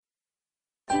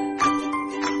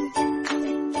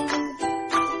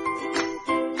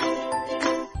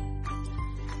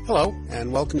Hello,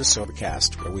 and welcome to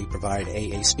Sobercast, where we provide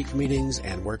AA speaker meetings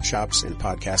and workshops in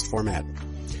podcast format.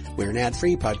 We're an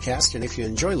ad-free podcast, and if you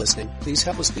enjoy listening, please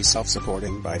help us be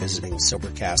self-supporting by visiting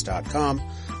Sobercast.com,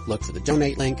 look for the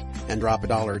donate link, and drop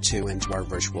 $1 or $2 into our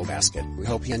virtual basket. We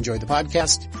hope you enjoy the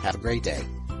podcast. Have a great day.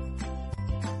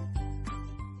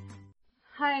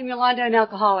 Hi, I'm Yolanda, an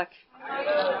alcoholic.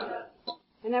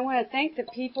 And I want to thank the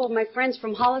people, my friends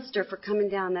from Hollister, for coming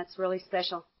down. That's really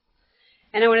special.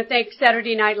 And I want to thank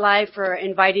Saturday Night Live for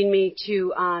inviting me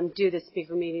to do this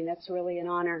speaker meeting. That's really an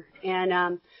honor.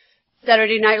 And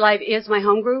Saturday Night Live is my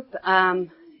home group.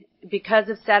 Because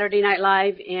of Saturday Night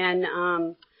Live and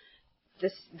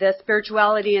the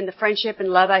spirituality and the friendship and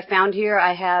love I found here,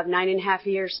 I have 9.5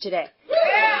 years today.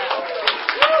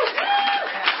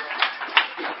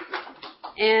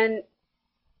 And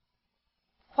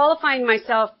qualifying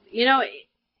myself, you know,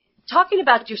 talking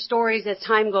about your stories as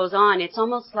time goes on, it's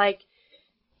almost like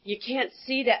you can't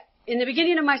see that. In the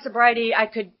beginning of my sobriety, I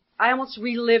almost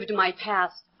relived my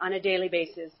past on a daily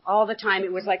basis. All the time,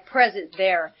 it was like present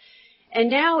there.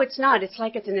 And now it's not. It's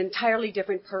like it's an entirely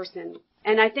different person.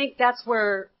 And I think that's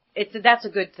a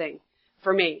good thing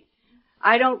for me.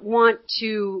 I don't want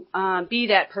to be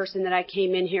that person that I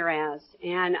came in here as.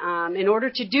 And in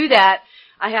order to do that,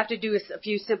 I have to do a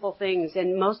few simple things.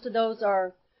 And most of those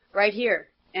are right here.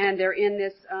 And they're in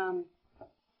this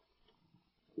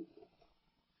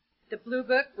the blue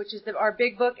book, which is our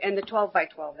big book, and the 12 by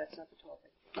 12. That's not the 12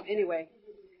 by 12. Anyway,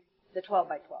 the 12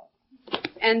 by 12.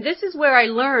 And this is where I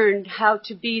learned how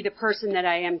to be the person that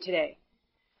I am today.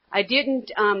 I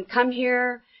didn't come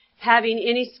here having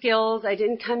any skills. I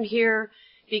didn't come here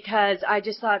because I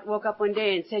just woke up one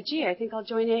day and said, gee, I think I'll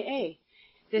join AA.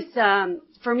 This,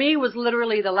 for me, was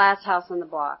literally the last house on the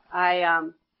block.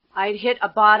 I'd hit a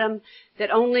bottom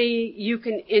that only you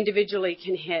individually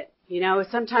can hit. You know,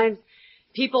 sometimes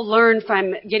people learn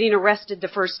from getting arrested the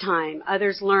first time.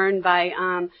 Others learn by,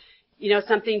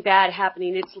 something bad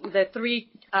happening. It's the three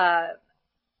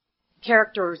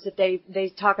characters that they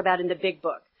talk about in the big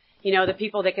book. You know, the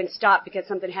people that can stop because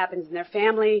something happens in their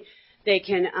family. They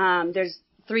can, there's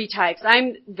 3 types.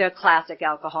 I'm the classic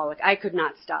alcoholic. I could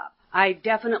not stop. I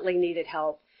definitely needed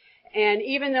help. And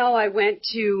even though I went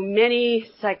to many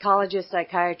psychologists,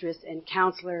 psychiatrists, and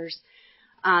counselors,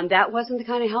 that wasn't the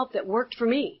kind of help that worked for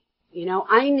me. You know,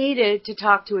 I needed to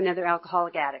talk to another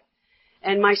alcoholic addict.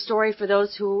 And my story, for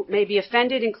those who may be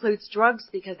offended, includes drugs,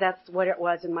 because that's what it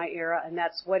was in my era, and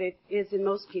that's what it is in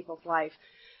most people's life.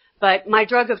 But my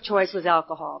drug of choice was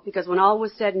alcohol, because when all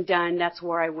was said and done, that's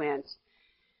where I went.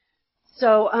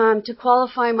 So to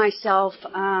qualify myself,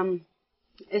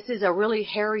 this is a really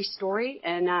hairy story,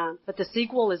 and but the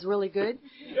sequel is really good,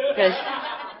 because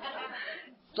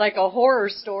it's like a horror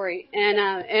story,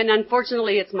 and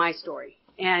unfortunately, it's my story.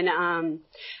 And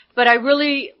but I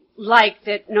really like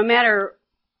that. No matter,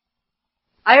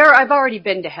 I've already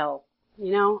been to hell.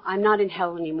 You know, I'm not in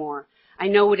hell anymore. I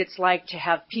know what it's like to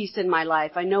have peace in my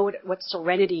life. I know what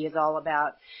serenity is all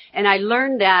about, and I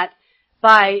learned that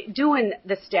by doing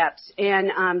the steps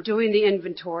and doing the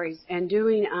inventories and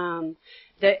doing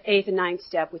the 8th and 9th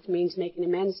step, which means making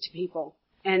amends to people.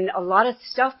 And a lot of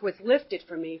stuff was lifted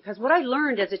for me, because what I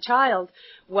learned as a child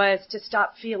was to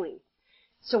stop feeling.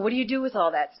 So what do you do with all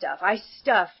that stuff? I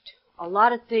stuffed a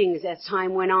lot of things as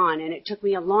time went on, and it took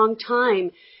me a long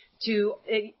time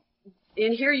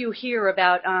and here you hear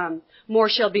about more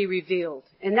shall be revealed.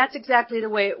 And that's exactly the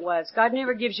way it was. God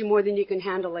never gives you more than you can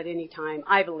handle at any time,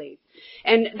 I believe.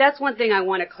 And that's one thing I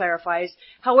want to clarify is,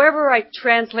 however I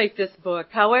translate this book,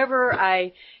 however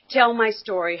I tell my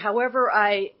story, however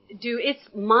I do, it's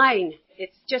mine.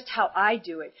 It's just how I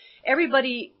do it.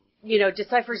 Everybody, you know,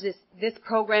 deciphers this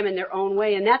program in their own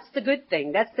way, and that's the good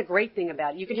thing. That's the great thing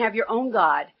about it. You can have your own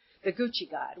God, the Gucci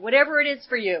God, whatever it is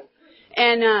for you.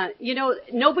 And,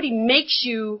 nobody makes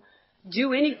you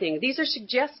do anything. These are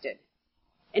suggested.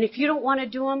 And if you don't want to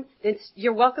do them, then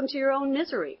you're welcome to your own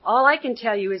misery. All I can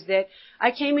tell you is that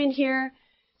I came in here,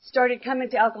 started coming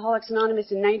to Alcoholics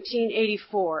Anonymous in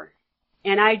 1984,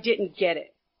 and I didn't get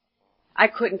it. I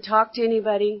couldn't talk to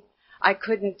anybody. I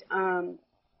couldn't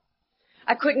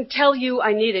tell you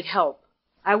I needed help.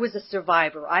 I was a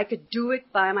survivor. I could do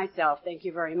it by myself. Thank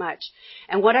you very much.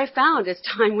 And what I found as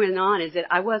time went on is that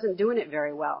I wasn't doing it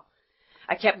very well.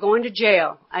 I kept going to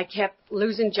jail. I kept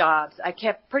losing jobs.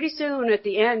 Pretty soon at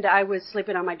the end, I was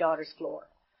sleeping on my daughter's floor.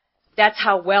 That's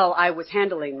how well I was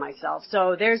handling myself.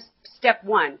 So there's step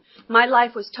 1. My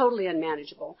life was totally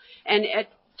unmanageable. And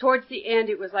towards the end,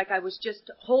 it was like I was just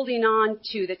holding on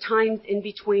to the times in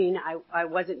between I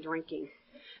wasn't drinking.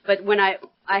 But when I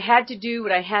had to do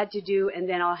what I had to do, and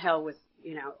then all hell was,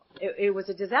 it was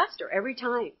a disaster every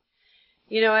time.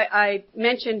 You know, I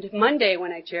mentioned Monday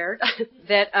when I chaired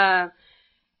that,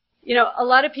 you know, a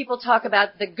lot of people talk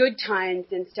about the good times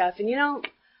and stuff. And, you know,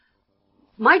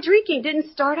 my drinking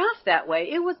didn't start off that way.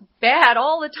 It was bad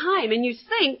all the time. And you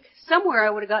think somewhere I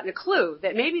would have gotten a clue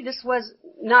that maybe this was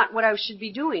not what I should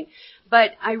be doing.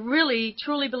 But I really,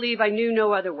 truly believe I knew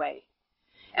no other way.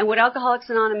 And what Alcoholics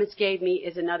Anonymous gave me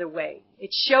is another way. It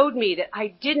showed me that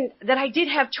I did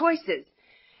have choices.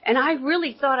 And I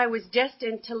really thought I was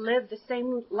destined to live the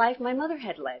same life my mother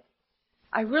had led.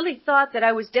 I really thought that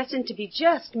I was destined to be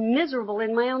just miserable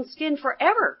in my own skin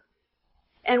forever.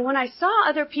 And when I saw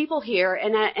other people here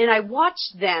and I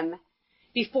watched them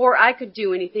before I could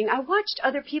do anything, I watched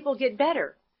other people get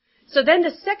better. So then the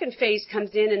second phase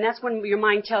comes in, and that's when your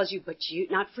mind tells you, but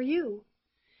not for you.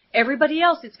 Everybody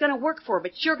else it's going to work for,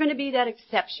 but you're going to be that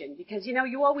exception. Because, you know,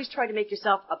 you always try to make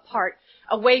yourself apart,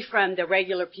 away from the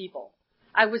regular people.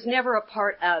 I was never a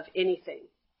part of anything.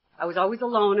 I was always a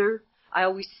loner. I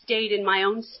always stayed in my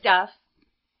own stuff.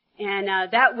 And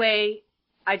that way,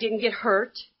 I didn't get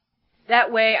hurt.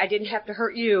 That way, I didn't have to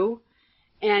hurt you.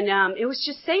 And it was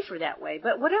just safer that way.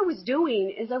 But what I was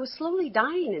doing is I was slowly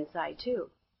dying inside, too.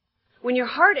 When your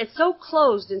heart is so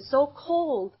closed and so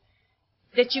cold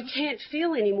that you can't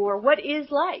feel anymore, what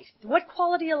is life? What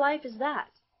quality of life is that?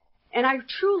 And I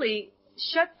truly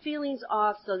shut feelings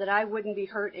off so that I wouldn't be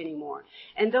hurt anymore.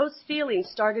 And those feelings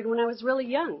started when I was really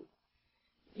young.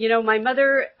 You know, my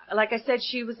mother, like I said,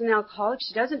 she was an alcoholic.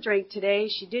 She doesn't drink today.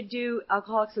 She did do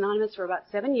Alcoholics Anonymous for about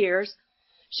 7 years.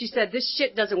 She said, this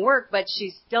shit doesn't work, but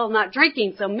she's still not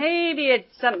drinking, so maybe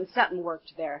it's something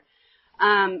worked there.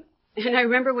 And I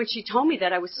remember when she told me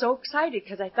that, I was so excited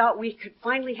because I thought we could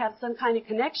finally have some kind of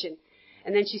connection.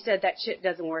 And then she said, that shit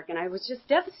doesn't work, and I was just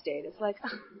devastated. It's like,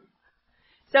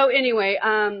 So anyway,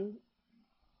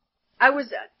 I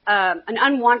was an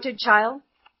unwanted child.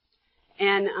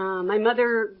 And my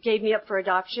mother gave me up for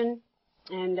adoption,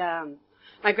 and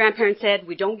my grandparents said,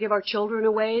 we don't give our children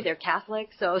away. They're Catholic,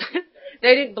 so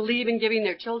they didn't believe in giving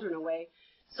their children away.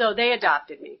 So they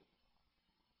adopted me.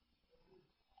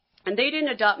 And they didn't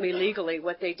adopt me legally.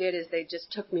 What they did is they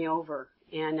just took me over.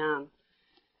 And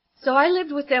so I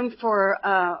lived with them for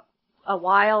a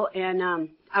while, and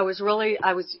I was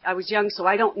young, so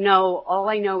I don't know. All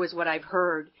I know is what I've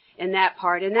heard in that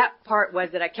part. And that part was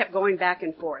that I kept going back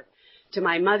and forth. To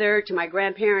my mother, to my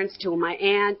grandparents, to my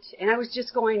aunt, and I was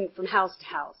just going from house to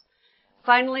house.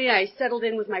 Finally, I settled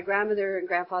in with my grandmother and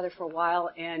grandfather for a while,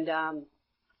 and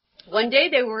one day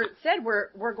they said,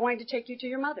 we're going to take you to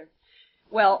your mother.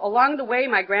 Well, along the way,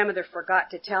 my grandmother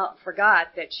forgot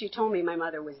that she told me my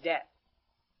mother was dead.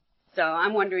 So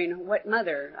I'm wondering, what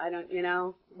mother? I don't, you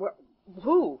know,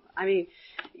 who? I mean,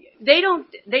 they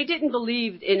didn't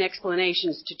believe in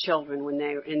explanations to children when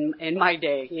they were in my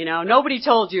day, you know. Nobody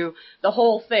told you the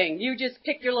whole thing. You just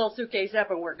picked your little suitcase up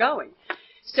and we're going.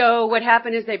 So what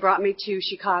happened is they brought me to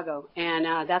Chicago,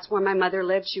 and that's where my mother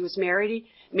lived. She was married,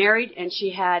 and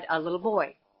she had a little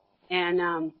boy.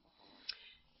 And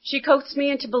she coaxed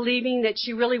me into believing that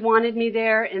she really wanted me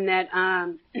there, and that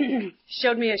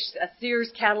showed me a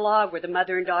Sears catalog where the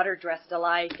mother and daughter dressed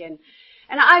alike, and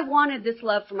I wanted this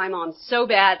love from my mom so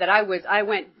bad that I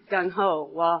went gung-ho.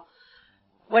 Well,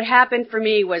 what happened for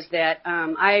me was that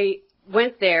I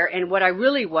went there, and what I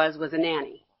really was a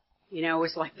nanny. You know, it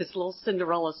was like this little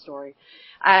Cinderella story.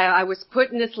 I was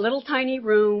put in this little tiny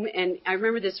room, and I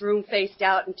remember this room faced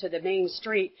out into the main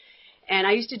street, and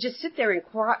I used to just sit there and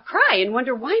cry and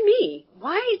wonder, why me?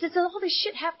 Why does all this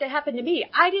shit have to happen to me?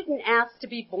 I didn't ask to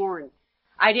be born.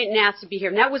 I didn't ask to be here.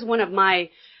 And that was one of my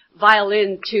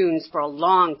violin tunes for a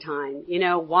long time. You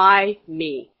know, why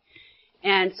me?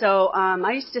 And so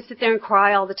I used to sit there and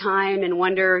cry all the time and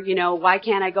wonder, you know, why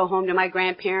can't I go home to my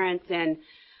grandparents? And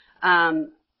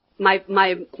my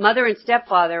mother and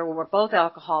stepfather were both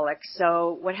alcoholics.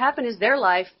 So what happened is their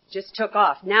life just took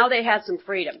off. Now they had some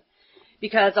freedom.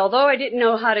 Because although I didn't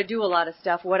know how to do a lot of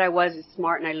stuff, what I was is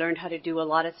smart, and I learned how to do a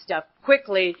lot of stuff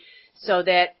quickly so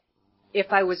that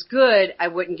if I was good, I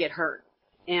wouldn't get hurt.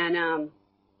 And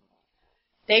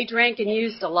they drank and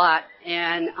used a lot,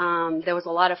 and there was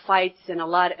a lot of fights and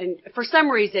for some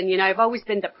reason, you know, I've always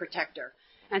been the protector.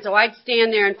 And so I'd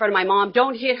stand there in front of my mom,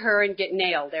 don't hit her, and get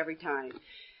nailed every time.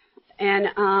 And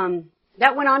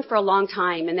that went on for a long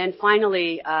time, and then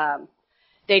finally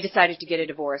they decided to get a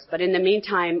divorce. But in the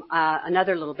meantime,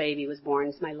 another little baby was born.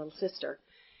 It's my little sister.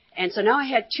 And so now I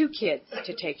had 2 kids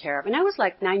to take care of, and I was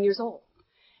like 9 years old.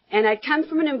 And I'd come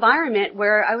from an environment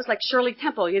where I was like Shirley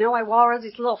Temple. You know, I wore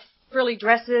these little frilly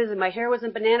dresses, and my hair was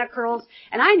in banana curls,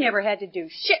 and I never had to do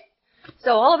shit.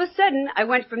 So all of a sudden, I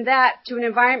went from that to an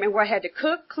environment where I had to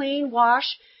cook, clean, wash,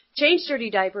 change dirty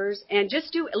diapers, and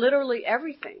just do literally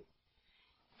everything.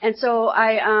 And so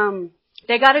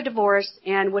they got a divorce,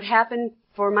 and what happened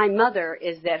for my mother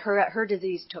is that her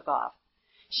disease took off.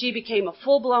 She became a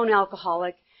full-blown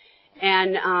alcoholic,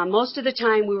 and most of the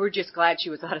time we were just glad she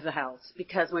was out of the house,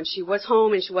 because when she was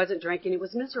home and she wasn't drinking, it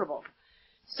was miserable.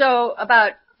 So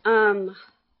about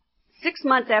 6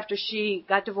 months after she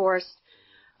got divorced,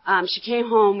 she came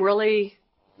home really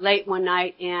late one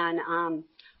night and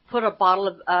put a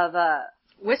bottle of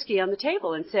whiskey on the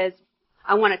table and says,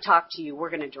 "I want to talk to you. We're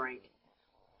going to drink."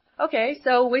 Okay,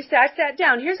 so I sat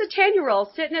down. Here's a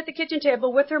 10-year-old sitting at the kitchen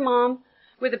table with her mom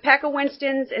with a pack of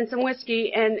Winstons and some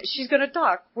whiskey, and she's going to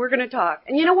talk. We're going to talk.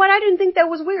 And you know what? I didn't think that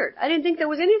was weird. I didn't think there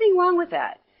was anything wrong with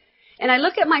that. And I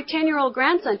look at my 10-year-old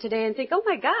grandson today and think, oh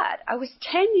my God, I was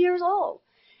 10 years old.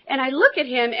 And I look at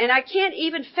him and I can't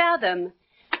even fathom,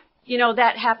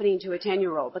 that happening to a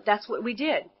 10-year-old. But that's what we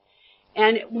did.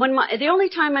 And the only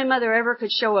time my mother ever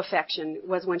could show affection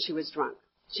was when she was drunk.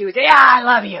 She would say, "Yeah, I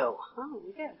love you." Oh,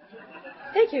 yeah.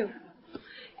 Thank you.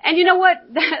 And you know what?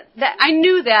 That I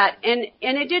knew that, and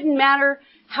it didn't matter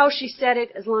how she said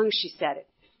it as long as she said it.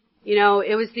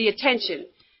 It was the attention.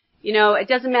 It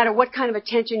doesn't matter what kind of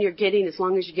attention you're getting as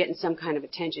long as you're getting some kind of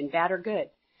attention, bad or good.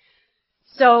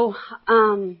 So,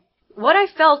 what I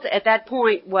felt at that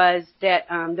point was that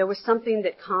there was something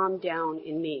that calmed down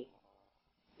in me.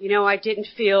 I didn't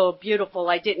feel beautiful.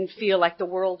 I didn't feel like the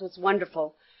world was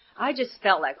wonderful. I just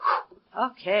felt like,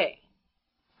 okay,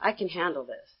 I can handle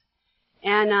this.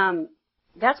 And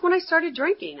that's when I started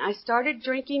drinking. I started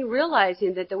drinking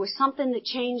realizing that there was something that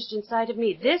changed inside of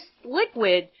me. This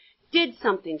liquid did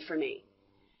something for me.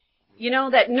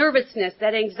 That nervousness,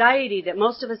 that anxiety that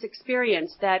most of us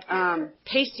experience, that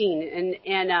pacing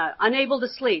and unable to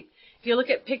sleep. If you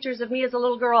look at pictures of me as a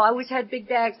little girl, I always had big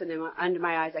bags under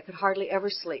my eyes. I could hardly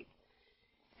ever sleep.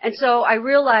 And so I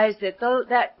realized that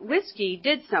that whiskey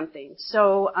did something.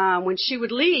 So when she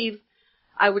would leave,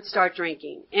 I would start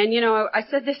drinking. And, I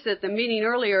said this at the meeting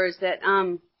earlier, is that,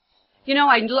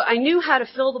 I knew how to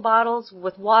fill the bottles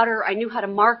with water. I knew how to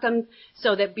mark them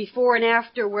so that before and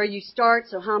after where you start,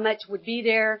 so how much would be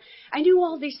there. I knew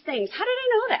all these things. How did I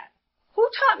know that? Who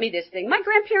taught me this thing? My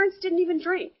grandparents didn't even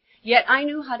drink. Yet I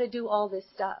knew how to do all this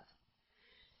stuff.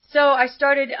 So I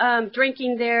started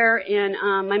drinking there, and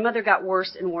my mother got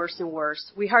worse and worse and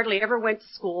worse. We hardly ever went to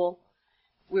school.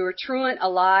 We were truant a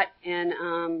lot, and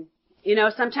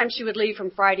sometimes she would leave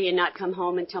from Friday and not come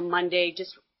home until Monday,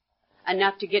 just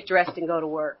enough to get dressed and go to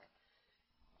work.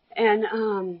 And,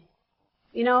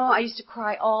 I used to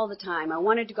cry all the time. I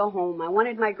wanted to go home. I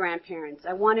wanted my grandparents.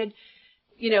 I wanted,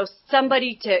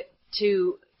 somebody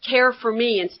to care for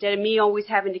me instead of me always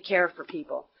having to care for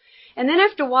people. And then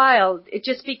after a while, I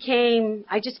just became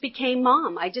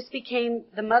mom. I just became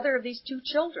the mother of these two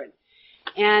children.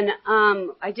 And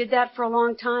I did that for a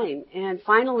long time. And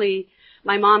finally,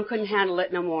 my mom couldn't handle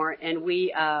it no more, and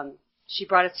she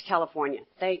brought us to California.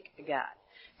 Thank God.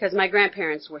 Because my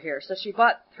grandparents were here. So she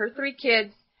bought her 3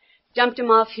 kids, dumped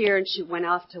them off here, and she went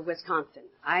off to Wisconsin.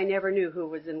 I never knew who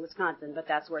was in Wisconsin, but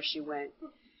that's where she went.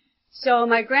 So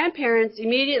my grandparents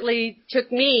immediately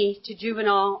took me to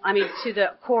to the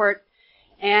court,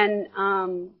 and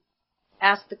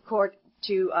asked the court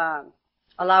to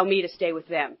allow me to stay with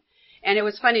them. And it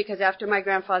was funny because after my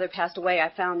grandfather passed away, I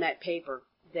found that paper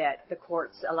that the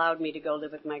courts allowed me to go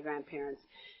live with my grandparents.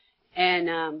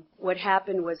 And what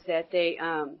happened was that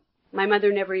my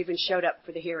mother never even showed up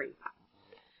for the hearing.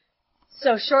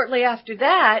 So shortly after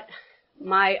that,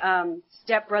 my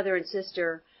stepbrother and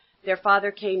sister, their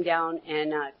father came down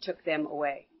and took them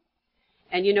away.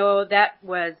 And that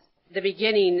was the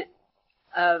beginning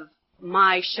of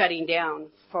my shutting down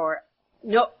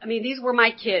these were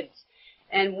my kids.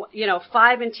 And,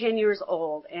 5 and 10 years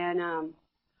old. And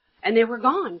they were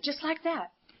gone, just like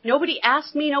that. Nobody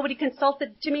asked me, nobody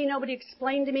consulted to me, nobody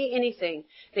explained to me anything.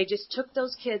 They just took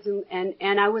those kids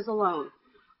and I was alone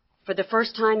for the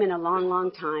first time in a long,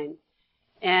 long time.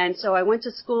 And so I went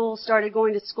to school, started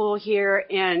going to school here,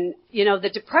 and, the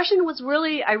depression was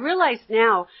really, I realized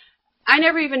now, I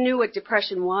never even knew what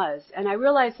depression was. And I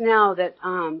realize now that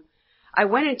I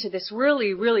went into this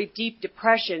really, really deep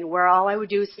depression where all I would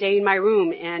do is stay in my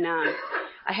room. And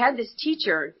I had this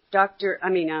teacher,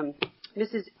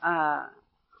 Mrs.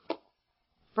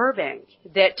 Burbank,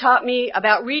 that taught me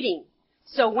about reading.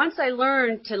 So once I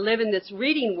learned to live in this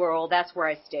reading world, that's where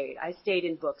I stayed. I stayed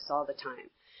in books all the time.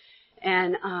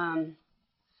 And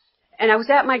I was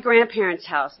at my grandparents'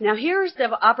 house. Now here's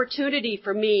the opportunity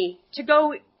for me to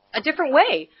go a different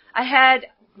way. I had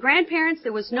grandparents.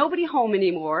 There was nobody home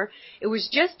anymore. It was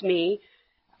just me.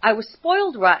 I was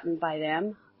spoiled rotten by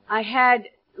them. I had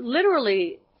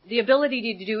literally the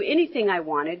ability to do anything I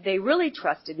wanted. They really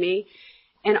trusted me.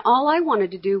 And all I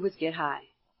wanted to do was get high.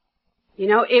 You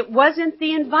know, it wasn't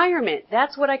the environment.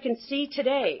 That's what I can see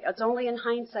today. It's only in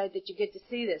hindsight that you get to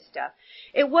see this stuff.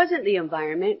 It wasn't the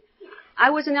environment. I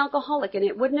was an alcoholic, and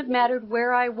it wouldn't have mattered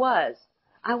where I was.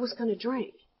 I was going to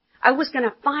drink. I was going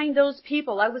to find those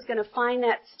people. I was going to find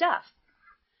that stuff.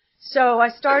 So I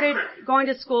started going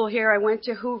to school here. I went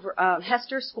to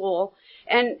Hester School,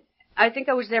 and I think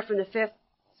I was there from the fifth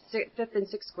and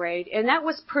sixth grade, and that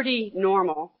was pretty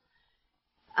normal.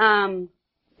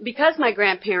 Because my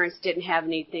grandparents didn't have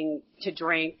anything to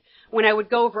drink, when I would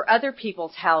go over other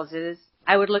people's houses,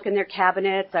 I would look in their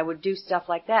cabinets, I would do stuff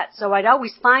like that. So I'd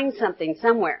always find something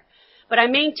somewhere. But I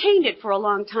maintained it for a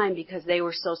long time because they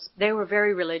were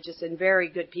very religious and very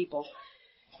good people.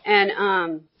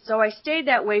 And so I stayed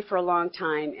that way for a long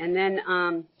time. And then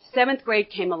seventh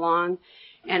grade came along,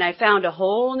 and I found a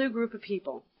whole new group of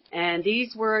people. And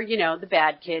these were, you know, the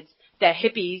bad kids, the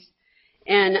hippies.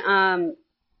 And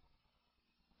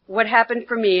what happened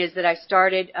for me is that I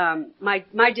started,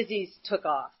 my disease took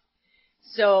off.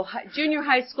 So junior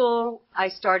high school, I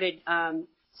started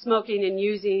smoking and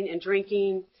using and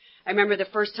drinking. I remember the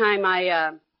first time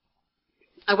I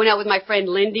went out with my friend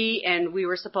Lindy, and we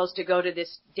were supposed to go to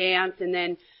this dance and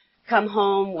then come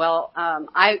home. Well,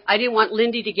 I didn't want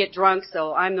Lindy to get drunk,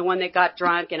 so I'm the one that got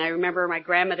drunk. And I remember my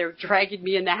grandmother dragging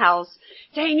me in the house,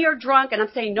 saying, "You're drunk." And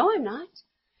I'm saying, "No, I'm not."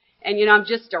 And, you know, I'm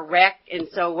just a wreck. And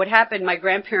so what happened, my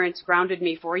grandparents grounded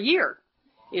me for a year,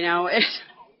 you know.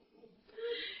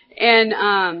 And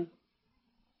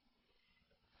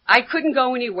I couldn't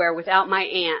go anywhere without my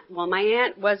aunt. Well, my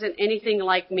aunt wasn't anything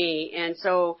like me. And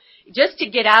so just to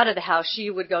get out of the house, she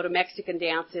would go to Mexican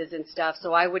dances and stuff.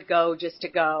 So I would go just to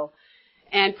go.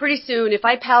 And pretty soon, if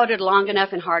I pouted long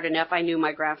enough and hard enough, I knew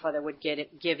my grandfather would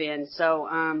give in. So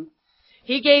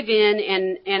he gave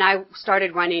in, and I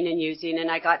started running and using,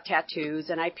 and I got tattoos,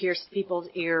 and I pierced people's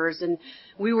ears, and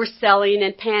we were selling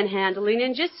and panhandling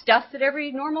and just stuff that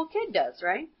every normal kid does,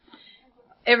 right?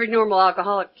 Every normal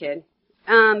alcoholic kid.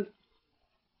 Junior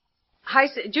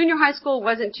high school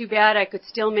wasn't too bad. I could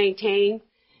still maintain,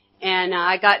 and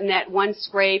I got in that one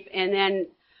scrape, and then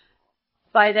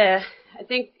by it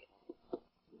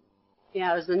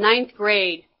was the ninth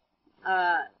grade,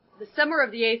 the summer of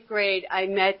the eighth grade, I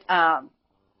met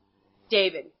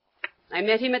David. I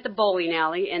met him at the bowling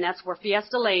alley, and that's where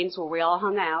Fiesta Lanes, where we all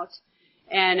hung out.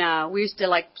 And we used to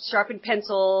like sharpen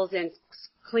pencils and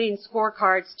clean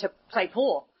scorecards to play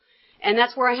pool. And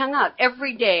that's where I hung out.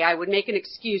 Every day I would make an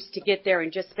excuse to get there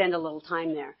and just spend a little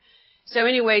time there. So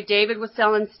anyway, David was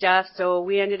selling stuff, so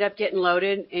we ended up getting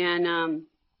loaded, and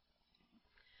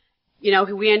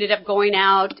we ended up going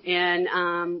out,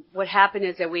 and what happened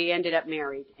is that we ended up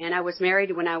married. And I was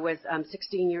married when I was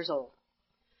 16 years old.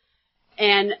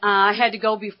 And I had to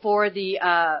go before the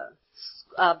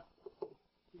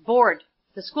board,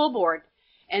 the school board,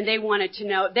 and they wanted to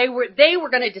know, they were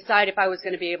going to decide if I was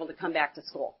going to be able to come back to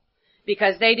school,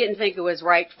 because they didn't think it was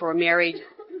right for a married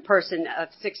person of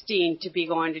 16 to be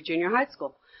going to junior high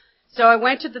school. So I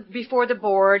went before the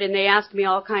board, and they asked me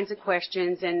all kinds of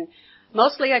questions, and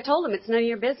mostly I told them it's none of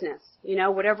your business. You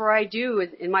know, whatever I do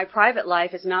in my private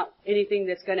life is not anything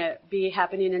that's going to be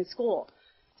happening in school.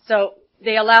 So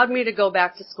they allowed me to go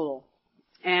back to school.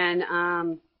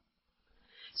 And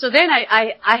so then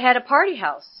I had a party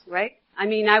house, right? I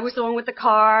mean, I was the one with the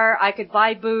car. I could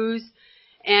buy booze.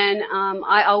 And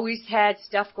I always had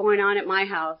stuff going on at my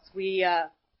house. We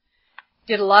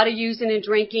did a lot of using and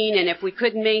drinking, and if we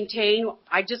couldn't maintain,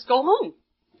 I'd just go home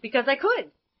because I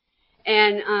could.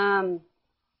 And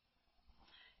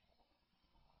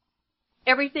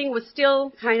everything was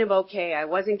still kind of okay. I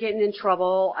wasn't getting in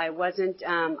trouble. I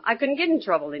couldn't get in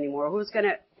trouble anymore. Who's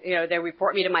gonna, they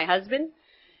report me to my husband?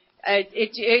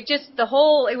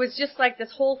 It was just like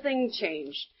this whole thing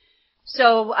changed.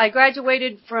 So I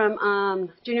graduated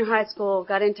from junior high school,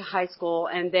 got into high school,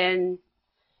 and then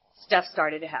stuff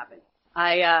started to happen.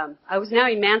 I was now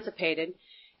emancipated,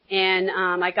 and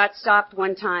I got stopped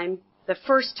one time, the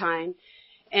first time,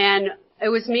 and it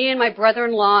was me and my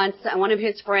brother-in-law and one of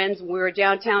his friends. We were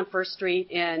downtown First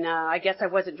Street, and I guess I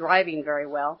wasn't driving very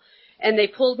well. And they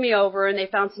pulled me over, and they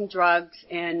found some drugs,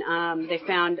 and they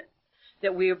found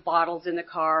that we had bottles in the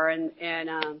car, and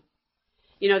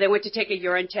they went to take a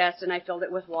urine test, and I filled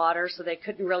it with water, so they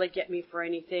couldn't really get me for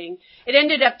anything. It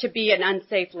ended up to be an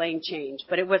unsafe lane change,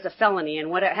 but it was a felony. And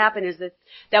what happened is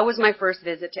that was my first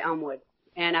visit to Elmwood,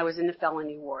 and I was in the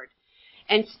felony ward.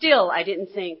 And still, I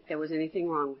didn't think there was anything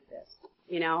wrong with this.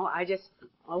 I just,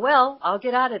 I'll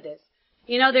get out of this.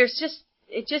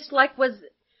 It just like was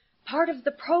part of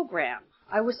the program.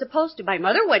 I was supposed to. My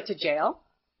mother went to jail.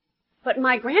 But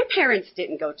my grandparents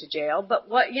didn't go to jail. But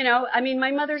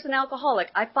my mother's an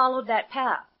alcoholic. I followed that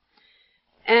path.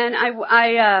 And I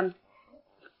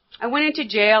went into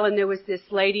jail, and there was this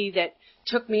lady that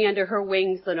took me under her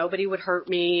wings so nobody would hurt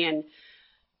me. And,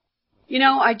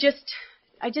 I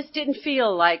just didn't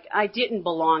feel like I didn't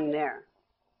belong there.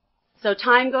 So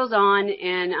time goes on,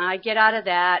 and I get out of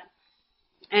that,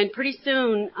 and pretty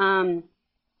soon, I'm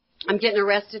getting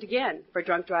arrested again for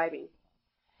drunk driving.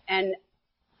 And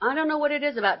I don't know what it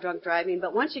is about drunk driving,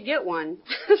 but once you get one,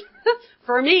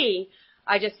 for me,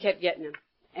 I just kept getting them.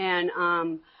 And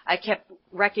I kept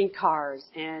wrecking cars,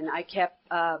 and I kept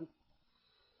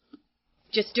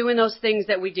just doing those things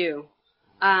that we do.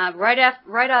 Right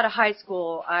out of high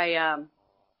school, I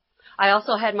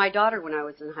also had my daughter when I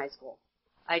was in high school.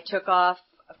 I took off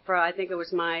for, I think it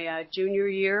was my junior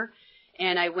year,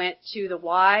 and I went to the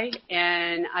Y,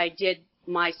 and I did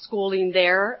my schooling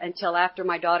there until after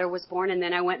my daughter was born, and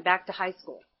then I went back to high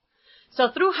school. So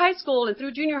through high school and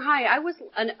through junior high, I was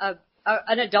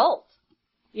an adult.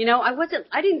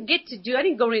 I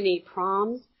didn't go to any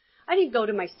proms. I didn't go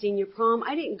to my senior prom.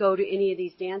 I didn't go to any of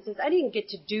these dances. I didn't get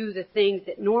to do the things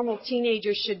that normal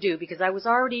teenagers should do because I was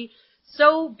already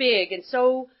so big and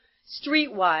so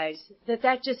streetwise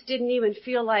that just didn't even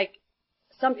feel like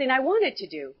something I wanted to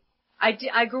do.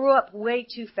 I grew up way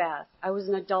too fast. I was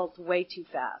an adult way too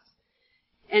fast.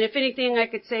 And if anything, I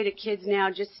could say to kids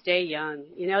now, just stay young.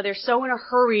 They're so in a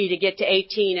hurry to get to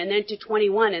 18 and then to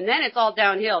 21, and then it's all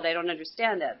downhill. They don't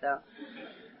understand that, though.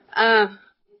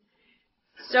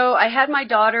 So I had my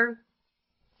daughter,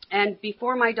 and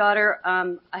before my daughter,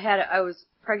 I was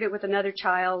pregnant with another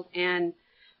child, and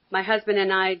my husband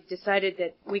and I decided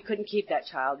that we couldn't keep that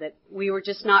child, that we were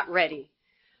just not ready.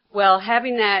 Well,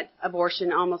 having that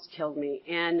abortion almost killed me,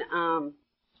 and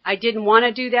I didn't want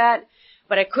to do that,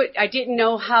 but I didn't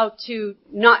know how to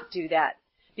not do that,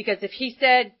 because if he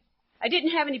said, I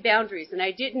didn't have any boundaries, and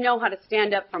I didn't know how to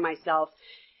stand up for myself,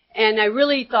 and I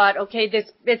really thought, okay,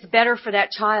 it's better for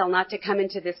that child not to come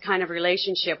into this kind of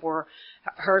relationship where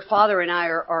her father and I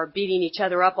are beating each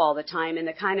other up all the time, and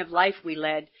the kind of life we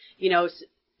led,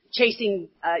 chasing,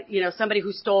 somebody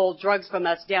who stole drugs from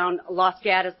us down Los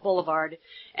Gatos Boulevard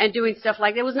and doing stuff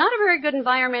like that. It was not a very good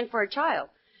environment for a child.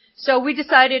 So we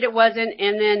decided it wasn't,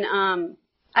 and then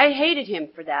I hated him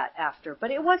for that after,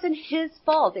 but it wasn't his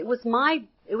fault. It was my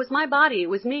body. It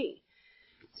was me.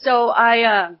 So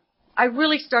I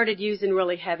really started using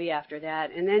really heavy after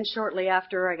that, and then shortly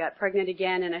after I got pregnant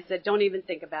again, and I said, don't even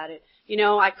think about it.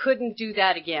 I couldn't do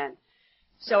that again.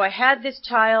 So I had this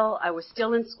child, I was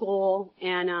still in school,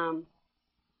 and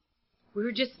we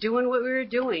were just doing what we were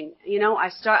doing.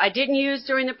 I didn't use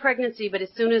during the pregnancy, but as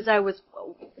soon as I was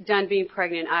done being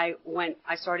pregnant, I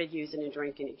started using and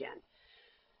drinking again.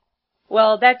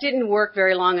 Well, that didn't work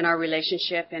very long in our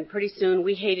relationship, and pretty soon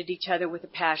we hated each other with a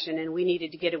passion, and we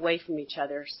needed to get away from each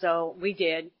other. So we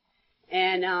did.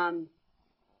 And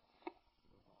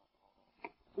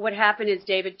what happened is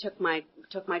David took my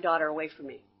daughter away from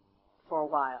me for a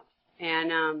while,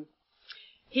 and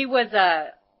he worked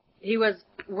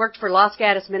for Los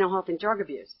Gatos Mental Health and Drug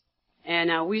Abuse,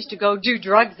 and we used to go do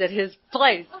drugs at his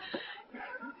place.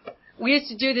 We used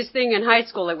to do this thing in high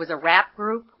school. It was a rap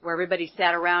group where everybody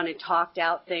sat around and talked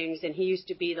out things, and he used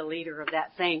to be the leader of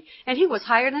that thing, and he was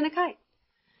higher than a kite.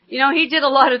 He did a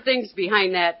lot of things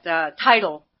behind that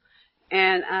title,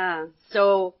 and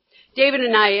so David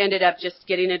and I ended up just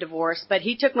getting a divorce, but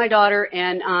he took my daughter,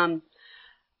 and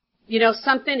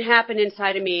something happened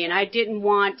inside of me, and I didn't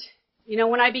want,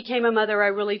 when I became a mother, I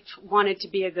really wanted to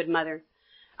be a good mother.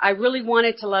 I really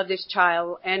wanted to love this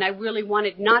child, and I really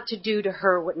wanted not to do to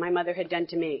her what my mother had done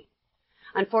to me.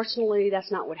 Unfortunately,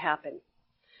 that's not what happened.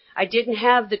 I didn't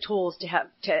have the tools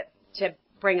to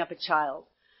bring up a child.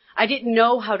 I didn't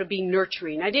know how to be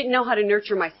nurturing. I didn't know how to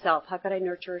nurture myself. How could I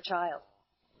nurture a child?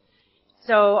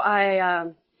 So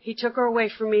he took her away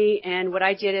from me, and what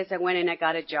I did is I went and I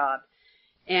got a job.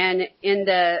 And in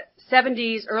the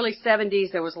 70s, early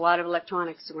 70s, there was a lot of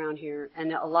electronics around here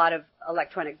and a lot of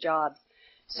electronic jobs.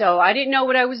 So I didn't know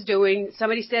what I was doing.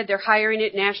 Somebody said they're hiring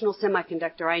at National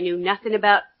Semiconductor. I knew nothing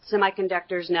about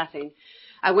semiconductors, nothing.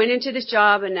 I went into this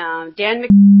job, and Dan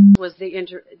was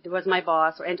my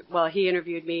boss. And he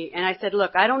interviewed me, and I said,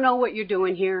 "Look, I don't know what you're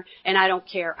doing here, and I don't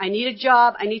care. I need a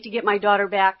job. I need to get my daughter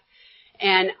back,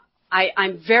 and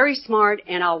I'm very smart,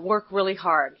 and I'll work really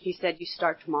hard." He said, "You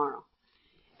start tomorrow."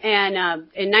 And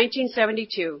in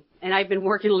 1972, and I've been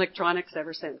working electronics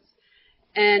ever since.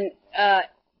 And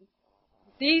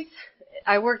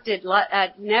I worked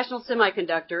at National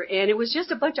Semiconductor, and it was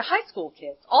just a bunch of high school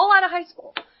kids, all out of high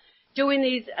school, doing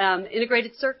these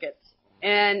integrated circuits.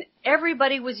 And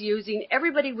everybody was using,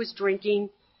 everybody was drinking.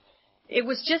 It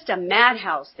was just a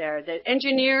madhouse there. The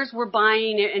engineers were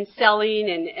buying and selling,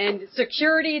 and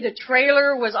security, the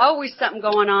trailer, was always something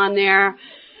going on there.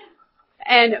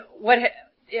 And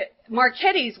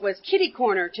Marchetti's was kitty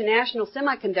corner to National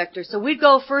Semiconductor. So we'd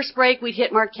go first break, we'd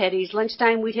hit Marchetti's.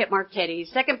 Lunchtime, we'd hit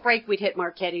Marchetti's. Second break, we'd hit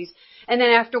Marchetti's. And then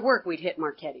after work, we'd hit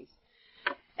Marchetti's.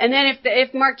 And then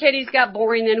if Marchetti's got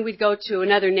boring, then we'd go to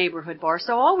another neighborhood bar.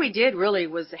 So all we did really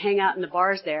was hang out in the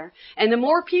bars there. And the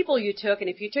more people you took, and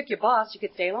if you took your boss, you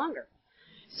could stay longer.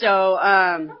 So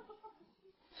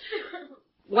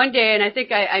one day, and I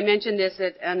think I mentioned this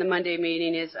on the Monday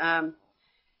meeting, is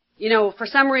for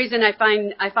some reason I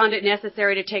found it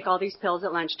necessary to take all these pills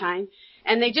at lunchtime.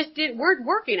 And they just weren't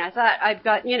working. I thought, I've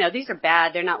got, these are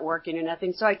bad, they're not working or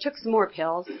nothing. So I took some more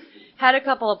pills, had a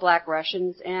couple of Black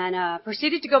Russians, and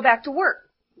proceeded to go back to work.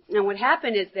 And what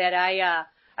happened is that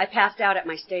I passed out at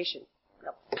my station.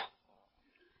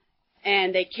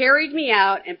 And they carried me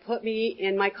out and put me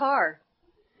in my car.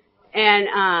 And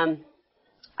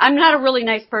I'm not a really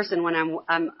nice person when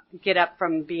I'm get up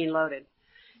from being loaded.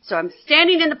 So I'm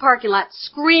standing in the parking lot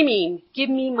screaming,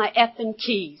 "Give me my effing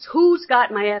keys. Who's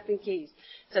got my effing keys?"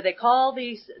 So they called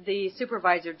the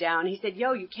supervisor down. He said,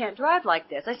 "Yo, you can't drive like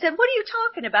this." I said, "What are you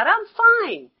talking about? I'm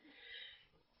fine."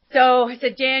 So I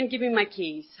said, "Dan, give me my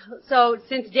keys." So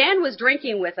since Dan was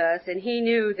drinking with us and he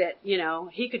knew that,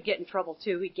 he could get in trouble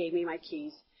too, he gave me my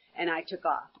keys and I took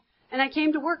off. And I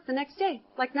came to work the next day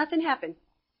like nothing happened.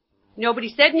 Nobody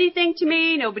said anything to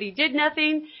me. Nobody did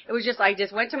nothing. It was just, I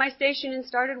just went to my station and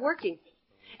started working.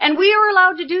 And we were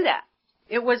allowed to do that.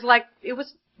 It was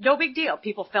no big deal.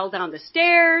 People fell down the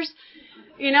stairs.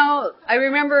 I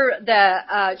remember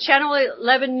the Channel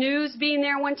 11 News being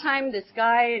there one time. This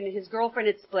guy and his girlfriend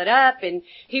had split up, and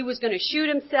he was going to shoot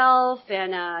himself,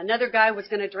 and another guy was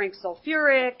going to drink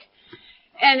sulfuric.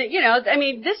 And,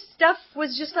 this stuff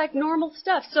was just like normal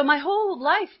stuff. So my whole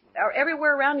life, or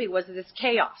everywhere around me, was this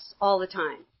chaos all the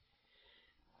time.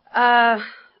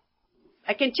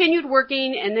 I continued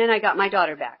working, and then I got my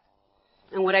daughter back.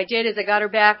 And what I did is I got her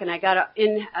back, and I got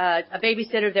a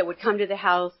babysitter that would come to the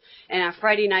house, and on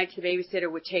Friday nights the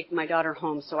babysitter would take my daughter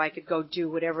home so I could go do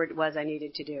whatever it was I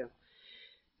needed to do.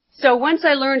 So once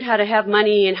I learned how to have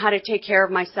money and how to take care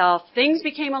of myself, things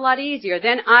became a lot easier.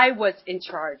 Then I was in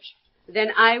charge.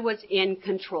 Then I was in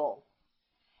control.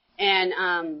 And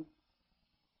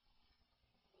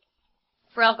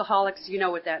for alcoholics, you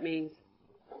know what that means.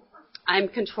 I'm in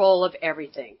control of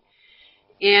everything.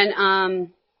 And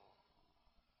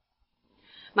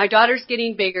my daughter's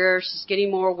getting bigger. She's getting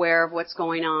more aware of what's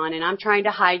going on, and I'm trying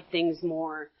to hide things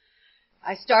more.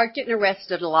 I started getting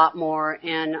arrested a lot more,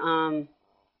 and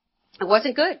it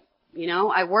wasn't good.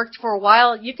 I worked for a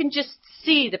while. You can just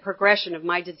see the progression of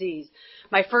my disease.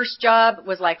 My first job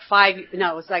was like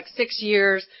 6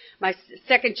 years. My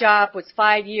second job was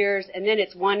 5 years, and then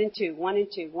it's 1 and 2, 1 and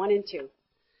 2, 1 and 2.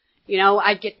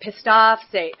 I'd get pissed off,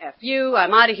 say, F you,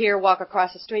 I'm out of here, walk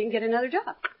across the street and get another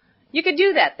job. You could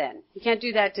do that then. You can't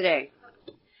do that today.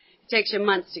 It takes you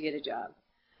months to get a job.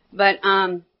 But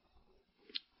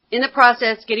in the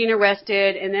process, getting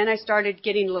arrested, and then I started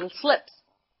getting little slips.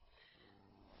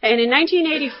 And in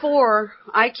 1984,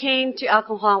 I came to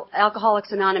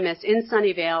Alcoholics Anonymous in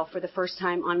Sunnyvale for the first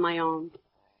time on my own.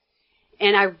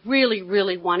 And I really,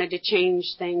 really wanted to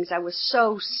change things. I was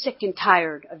so sick and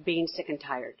tired of being sick and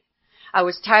tired. I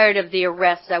was tired of the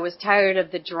arrests. I was tired of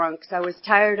the drunks. I was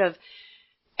tired of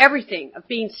everything, of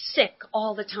being sick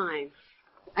all the time.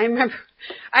 I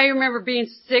remember being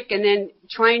sick and then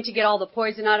trying to get all the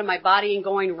poison out of my body and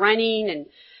going running and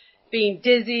being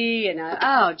dizzy and,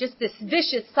 just this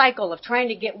vicious cycle of trying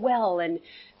to get well and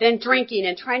then drinking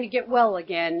and trying to get well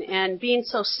again and being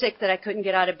so sick that I couldn't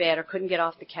get out of bed or couldn't get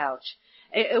off the couch.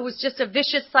 It was just a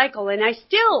vicious cycle, and I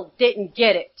still didn't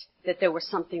get it, that there was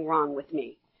something wrong with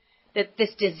me, that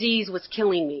this disease was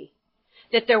killing me,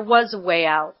 that there was a way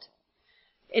out.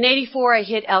 In 84, I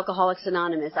hit Alcoholics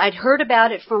Anonymous. I'd heard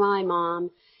about it from my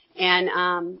mom, and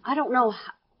I don't know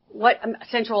what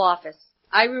central office.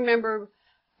 I remember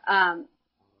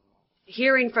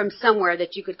hearing from somewhere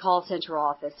that you could call central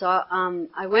office. So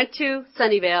I went to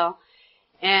Sunnyvale,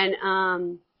 and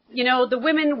the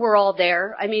women were all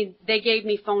there. I mean, they gave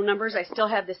me phone numbers. I still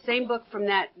have the same book from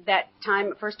that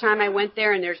time, first time I went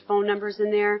there, and there's phone numbers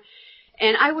in there.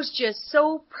 And I was just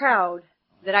so proud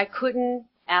that I couldn't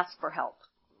ask for help.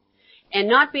 And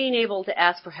not being able to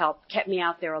ask for help kept me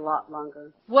out there a lot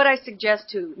longer. What I suggest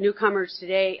to newcomers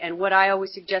today, and what I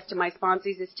always suggest to my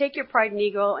sponsees, is take your pride and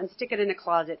ego and stick it in a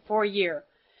closet for a year.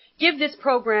 Give this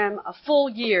program a full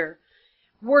year.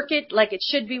 Work it like it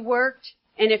should be worked.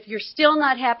 And if you're still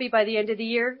not happy by the end of the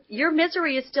year, your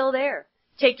misery is still there.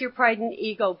 Take your pride and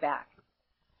ego back.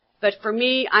 But for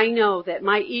me, I know that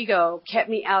my ego kept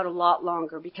me out a lot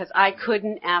longer because I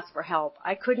couldn't ask for help.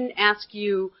 I couldn't ask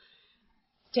you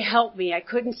to help me. I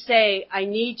couldn't say, I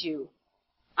need you.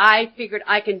 I figured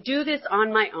I can do this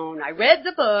on my own. I read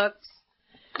the books,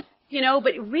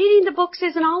 but reading the books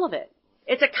isn't all of it.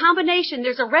 It's a combination.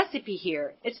 There's a recipe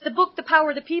here. It's the book, The Power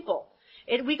of the People.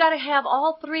 We got to have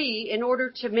all three in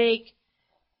order to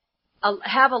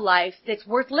have a life that's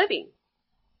worth living.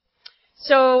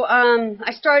 So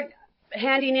I started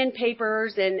handing in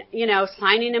papers and,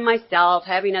 signing them myself,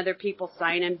 having other people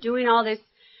sign them, doing all this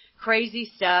crazy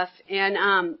stuff.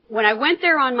 And when I went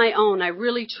there on my own, I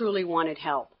really, truly wanted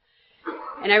help.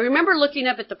 And I remember looking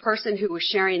up at the person who was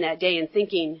sharing that day and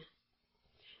thinking,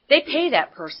 they pay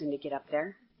that person to get up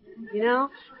there.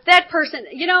 That person,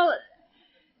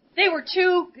 they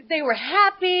were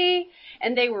happy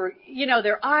and they were,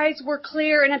 their eyes were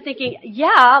clear. And I'm thinking,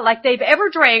 yeah, like they've ever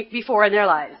drank before in their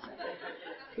lives.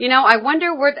 I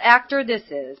wonder what actor this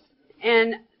is.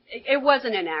 And it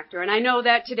wasn't an actor. And I know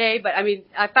that today, but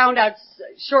I found out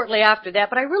shortly after that.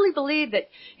 But I really believe that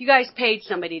you guys paid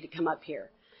somebody to come up here.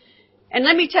 And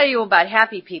let me tell you about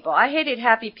happy people. I hated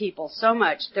happy people so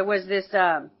much. There was this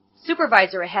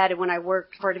supervisor I had when I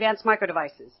worked for Advanced Micro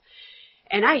Devices.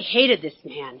 And I hated this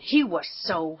man. He was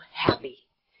so happy.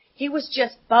 He was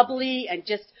just bubbly and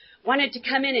just wanted to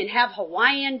come in and have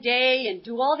Hawaiian Day and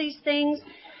do all these things.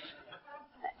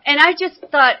 And I just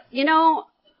thought,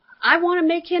 I want to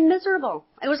make him miserable.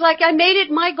 It was like I made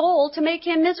it my goal to make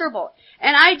him miserable.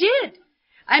 And I did.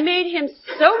 I made him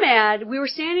so mad. We were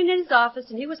standing in his office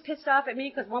and he was pissed off at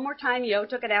me because one more time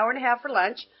took an hour and a half for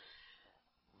lunch.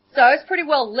 So I was pretty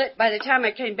well lit by the time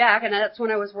I came back, and that's when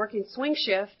I was working swing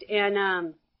shift.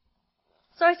 And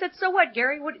so I said, "So what,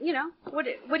 Gary? What are you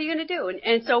going to do?"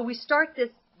 And so we start this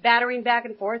battering back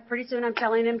and forth. Pretty soon, I'm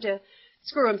telling him to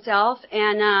screw himself,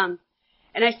 and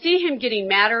I see him getting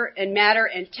madder and madder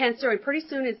and tenser. And pretty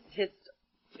soon,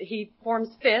 he forms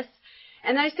fists.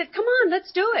 And I said, "Come on,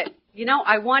 let's do it."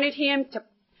 I wanted him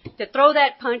to throw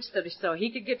that punch so he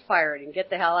could get fired and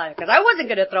get the hell out of it. Because I wasn't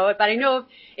going to throw it, but I know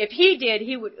if he did,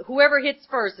 whoever hits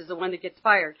first is the one that gets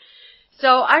fired.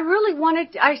 So I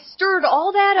stirred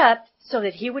all that up so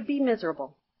that he would be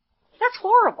miserable. That's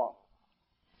horrible.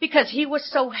 Because he was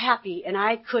so happy and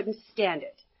I couldn't stand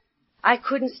it. I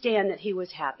couldn't stand that he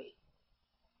was happy.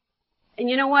 And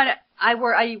you know what?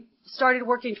 I started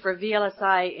working for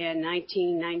VLSI in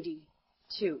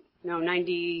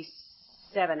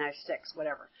 97 or 6,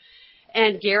 whatever.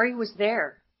 And Gary was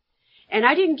there. And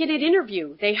I didn't get an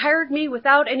interview. They hired me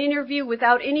without an interview,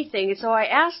 without anything. And so I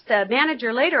asked the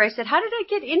manager later, I said, "How did I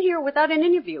get in here without an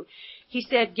interview?" He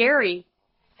said Gary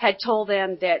had told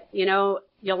them that,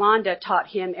 Yolanda taught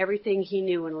him everything he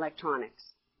knew in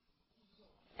electronics.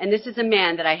 And this is a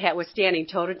man that I was standing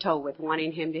toe-to-toe with,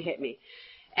 wanting him to hit me.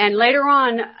 And later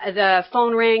on, the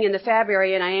phone rang in the fab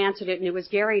area, and I answered it, and it was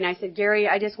Gary. And I said, "Gary,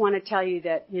 I just want to tell you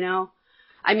that,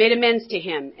 I made amends to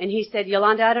him." And he said,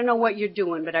 "Yolanda, I don't know what you're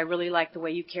doing, but I really like the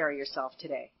way you carry yourself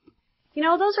today."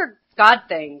 Those are God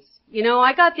things.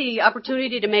 I got the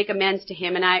opportunity to make amends to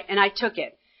him, and I took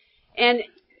it. And,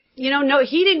 no,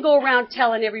 he didn't go around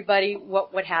telling everybody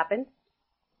what happened.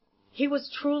 He was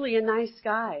truly a nice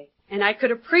guy. And I could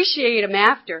appreciate him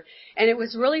after. And it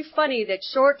was really funny that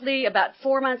shortly, about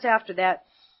 4 months after that,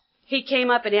 he came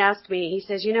up and asked me, he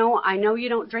says, "I know you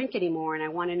don't drink anymore, and I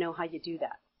want to know how you do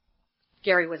that."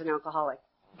 Gary was an alcoholic,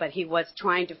 but he was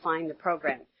trying to find the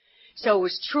program. So it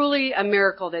was truly a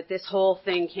miracle that this whole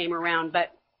thing came around.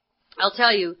 But I'll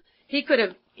tell you, he could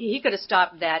have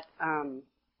stopped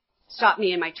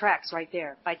me in my tracks right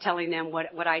there by telling them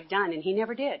what I'd done, and he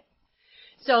never did.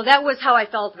 So that was how I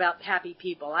felt about happy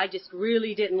people. I just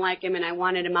really didn't like him, and I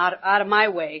wanted him out of my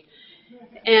way.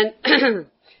 And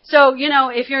so,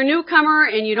 if you're a newcomer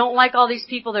and you don't like all these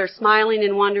people that are smiling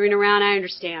and wandering around, I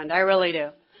understand. I really do.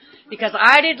 Because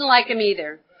I didn't like him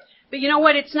either. But you know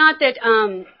what? It's not that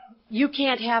you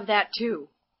can't have that too.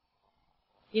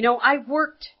 I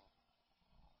worked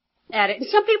at it. And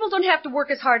some people don't have to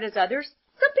work as hard as others.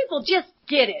 Some people just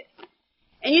get it.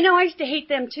 And I used to hate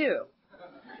them too.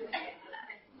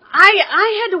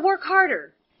 I had to work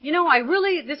harder.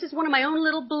 This is one of my own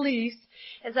little beliefs,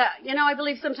 is that, I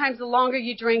believe sometimes the longer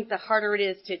you drink, the harder it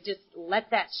is to just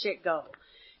let that shit go.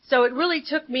 So it really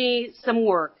took me some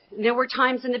work. And there were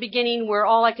times in the beginning where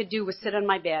all I could do was sit on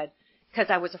my bed because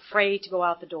I was afraid to go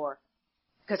out the door.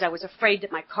 Because I was afraid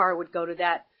that my car would go to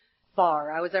that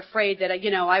bar. I was afraid that,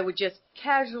 I would just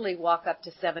casually walk up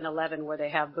to 7-Eleven where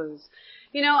they have booze.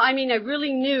 I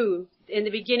really knew in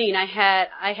the beginning I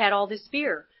had all this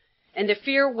fear. And the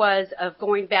fear was of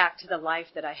going back to the life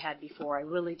that I had before. I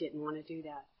really didn't want to do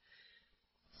that.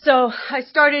 So I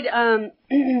started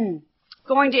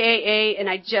going to AA, and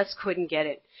I just couldn't get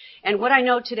it. And what I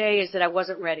know today is that I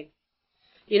wasn't ready.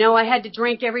 I had to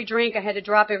drink every drink. I had to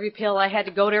drop every pill. I had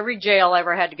to go to every jail I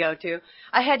ever had to go to.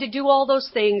 I had to do all those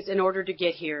things in order to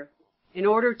get here, in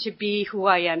order to be who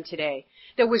I am today.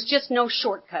 There was just no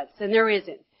shortcuts, and there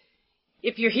isn't.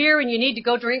 If you're here and you need to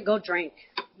go drink, go drink.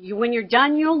 When you're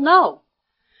done, you'll know.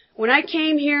 When I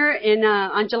came here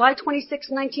on July 26,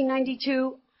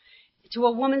 1992, to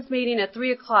a woman's meeting at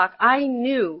 3 o'clock, I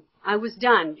knew I was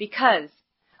done because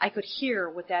I could hear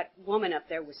what that woman up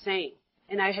there was saying.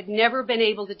 And I had never been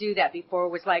able to do that before. It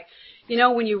was like,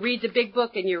 when you read the big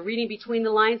book and you're reading between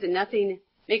the lines and nothing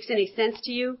makes any sense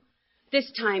to you,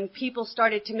 this time people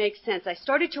started to make sense. I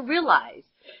started to realize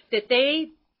that they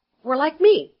were like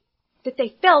me, that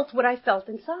they felt what I felt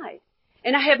inside.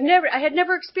 And I had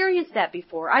never experienced that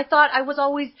before. I thought I was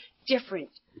always different.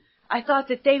 I thought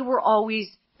that they were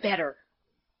always better.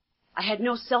 I had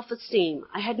no self-esteem.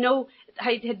 I had no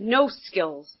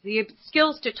skills. The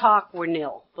skills to talk were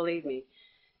nil, believe me.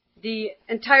 The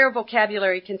entire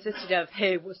vocabulary consisted of,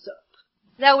 hey, what's up?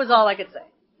 That was all I could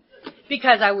say.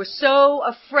 Because I was so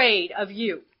afraid of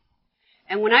you.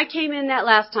 And when I came in that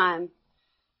last time,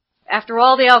 after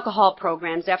all the alcohol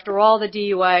programs, after all the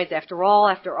DUIs, after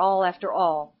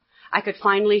all, I could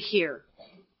finally hear.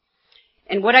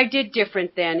 And what I did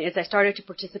different then is I started to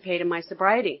participate in my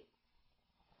sobriety.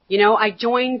 I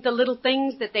joined the little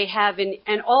things that they have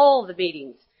in all the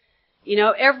meetings.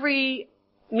 Every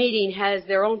meeting has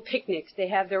their own picnics. They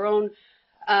have their own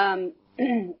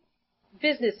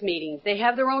business meetings. They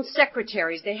have their own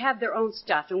secretaries. They have their own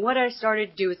stuff. And what I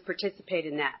started to do is participate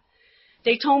in that.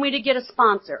 They told me to get a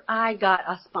sponsor. I got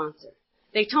a sponsor.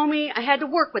 They told me I had to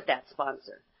work with that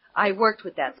sponsor. I worked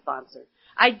with that sponsor.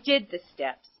 I did the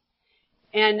steps.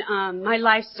 And my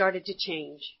life started to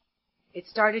change. It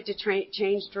started to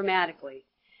change dramatically.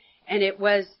 And it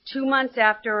was 2 months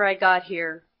after I got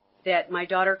here that my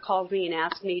daughter called me and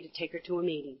asked me to take her to a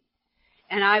meeting.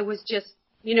 And I was just,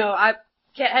 I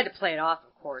had to play it off,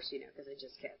 of course, because I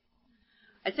just can't.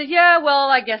 I said, yeah, well,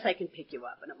 I guess I can pick you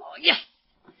up. And I'm all, yes!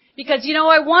 Because,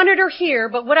 I wanted her here,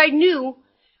 but what I knew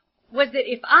was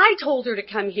that if I told her to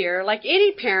come here, like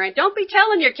any parent, don't be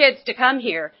telling your kids to come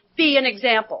here. Be an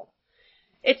example.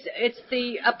 It's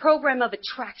a program of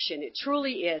attraction. It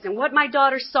truly is. And what my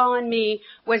daughter saw in me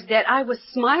was that I was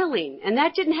smiling, and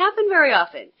that didn't happen very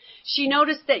often. She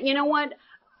noticed that,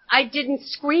 I didn't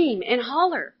scream and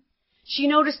holler. She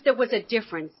noticed there was a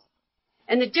difference.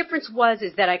 And the difference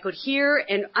is that I could hear,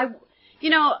 and I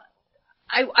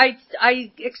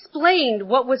explained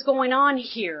what was going on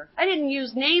here. I didn't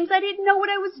use names. I didn't know what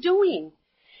I was doing.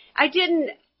 I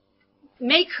didn't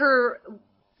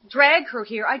drag her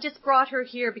here. I just brought her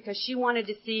here because she wanted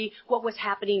to see what was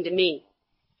happening to me.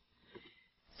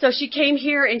 So she came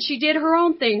here and she did her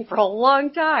own thing for a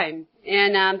long time.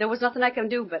 And there was nothing I could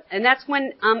do and that's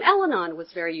when Al-Anon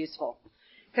was very useful.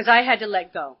 Because I had to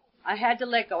let go.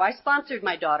 I sponsored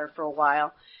my daughter for a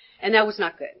while, and that was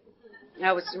not good.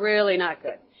 That was really not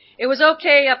good. It was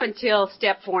okay up until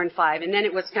step 4 and 5, and then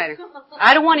it was kind of,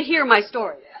 I don't want to hear my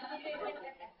story.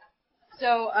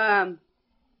 So,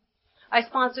 I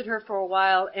sponsored her for a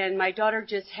while, and my daughter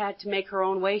just had to make her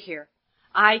own way here.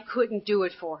 I couldn't do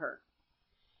it for her.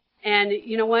 And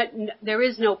you know what? There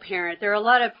is no parent. There are a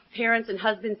lot of parents and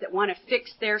husbands that want to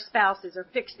fix their spouses or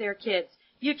fix their kids.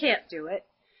 You can't do it.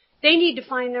 They need to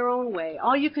find their own way.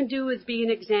 All you can do is be an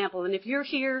example. And if you're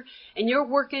here and you're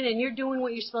working and you're doing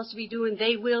what you're supposed to be doing,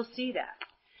 they will see that.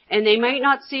 And they might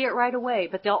not see it right away,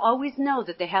 but they'll always know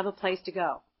that they have a place to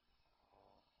go.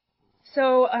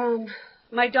 So,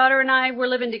 my daughter and I were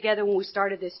living together when we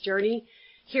started this journey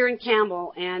here in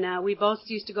Campbell, and we both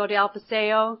used to go to El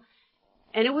Paseo,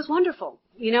 and it was wonderful.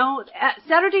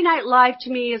 Saturday Night Live to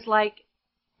me is like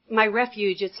my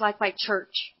refuge. It's like my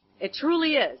church. It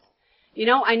truly is.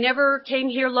 I never came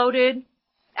here loaded.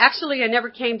 Actually, I never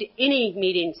came to any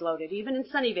meetings loaded, even in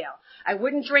Sunnyvale. I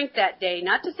wouldn't drink that day.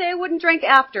 Not to say I wouldn't drink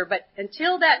after, but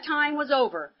until that time was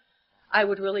over, I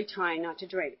would really try not to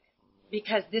drink.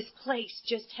 Because this place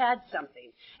just had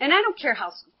something. And I don't care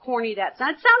how corny that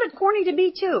sounded. It sounded corny to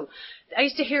me, too. I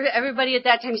used to hear everybody at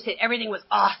that time say everything was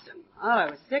awesome. Oh, I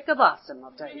was sick of awesome,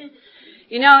 I'll tell you.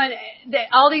 And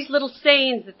all these little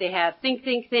sayings that they have, think,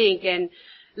 and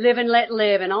live and let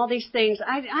live, and all these things,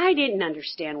 I didn't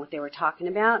understand what they were talking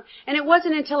about. And it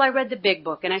wasn't until I read the big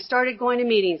book, and I started going to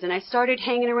meetings, and I started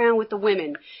hanging around with the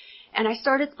women, And I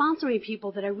started sponsoring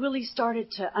people that I really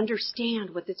started to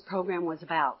understand what this program was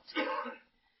about.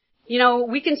 You know,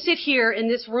 we can sit here in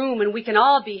this room and we can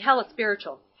all be hella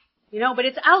spiritual, you know, but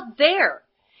it's out there.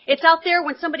 It's out there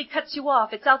when somebody cuts you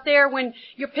off. It's out there when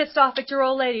you're pissed off at your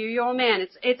old lady or your old man.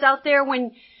 It's out there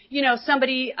when, you know,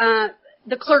 somebody,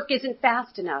 the clerk isn't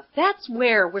fast enough. That's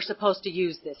where we're supposed to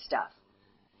use this stuff.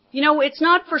 You know, it's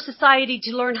not for society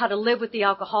to learn how to live with the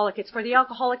alcoholic. It's for the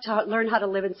alcoholic to learn how to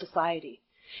live in society.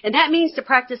 And that means to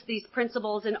practice these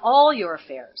principles in all your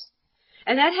affairs.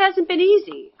 And that hasn't been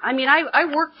easy. I mean, I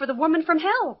work for the woman from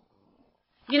hell.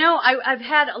 You know,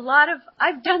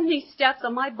 I've done these steps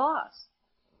on my boss.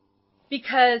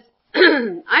 Because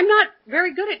I'm not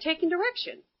very good at taking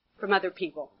direction from other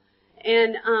people.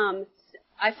 And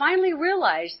I finally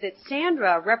realized that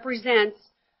Sandra represents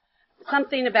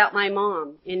something about my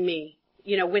mom in me,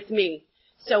 you know, with me.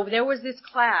 So there was this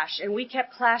clash, and we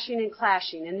kept clashing and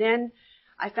clashing. And then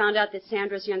I found out that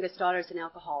Sandra's youngest daughter is an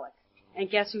alcoholic. And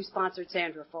guess who sponsored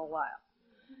Sandra for a while?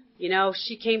 You know,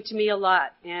 she came to me a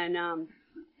lot. And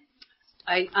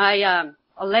I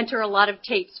lent her a lot of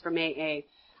tapes from AA.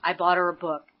 I bought her a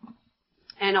book.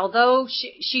 And although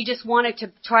she just wanted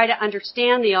to try to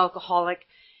understand the alcoholic,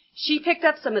 she picked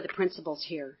up some of the principles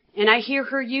here. And I hear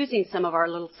her using some of our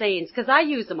little sayings, because I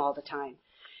use them all the time.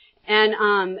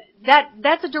 And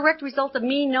that's a direct result of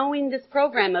me knowing this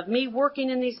program, of me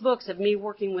working in these books, of me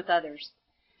working with others.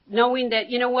 Knowing that,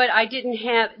 you know what,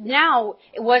 now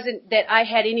it wasn't that I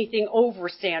had anything over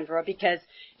Sandra because,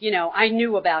 you know, I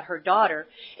knew about her daughter.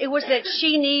 It was that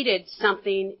she needed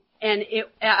something. And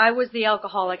I was the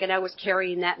alcoholic, and I was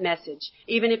carrying that message,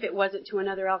 even if it wasn't to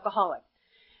another alcoholic.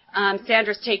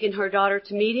 Sandra's taken her daughter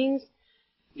to meetings.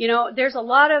 You know, there's a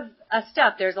lot of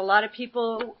stuff. There's a lot of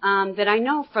people that I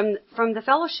know from the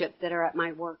fellowship that are at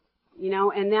my work. You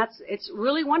know, and it's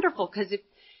really wonderful, because if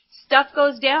stuff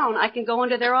goes down, I can go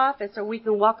into their office, or we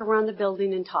can walk around the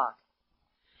building and talk.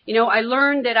 You know, I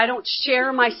learned that I don't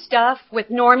share my stuff with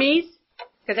normies,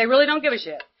 because I really don't give a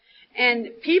shit. And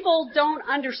people don't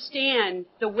understand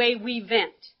the way we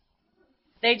vent.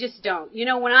 They just don't. You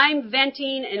know, when I'm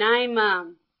venting and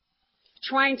I'm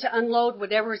trying to unload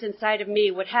whatever's inside of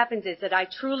me, what happens is that I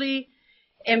truly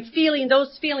am feeling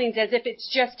those feelings as if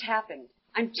it's just happened.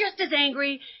 I'm just as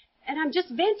angry, and I'm just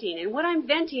venting. And what I'm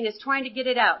venting is trying to get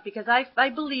it out, because I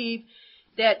believe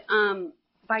that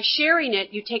by sharing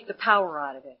it, you take the power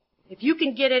out of it. If you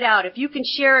can get it out, if you can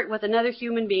share it with another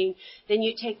human being, then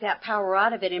you take that power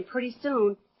out of it, and pretty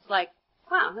soon it's like,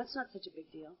 wow, that's not such a big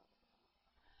deal.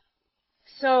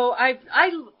 So I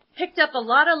picked up a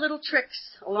lot of little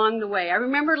tricks along the way. I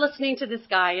remember listening to this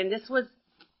guy, and this was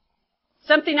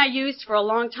something I used for a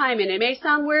long time, and it may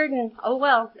sound weird, and oh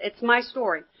well, it's my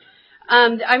story.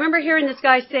 I remember hearing this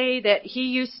guy say that he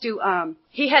used to,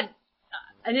 he had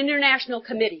an international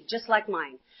committee just like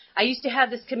mine. I used to have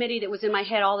this committee that was in my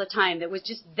head all the time, that was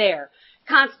just there,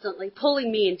 constantly pulling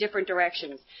me in different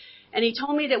directions. And he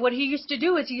told me that what he used to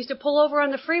do is he used to pull over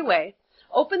on the freeway,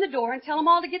 open the door, and tell them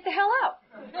all to get the hell out.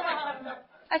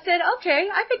 I said, okay,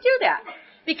 I could do that.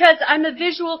 Because I'm a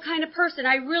visual kind of person.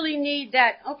 I really need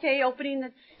that, okay,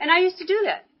 and I used to do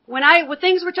that. When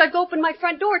things were to open my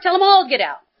front door, tell them all to get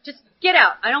out. Just get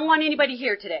out. I don't want anybody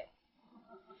here today.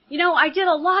 You know, I did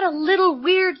a lot of little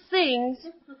weird things.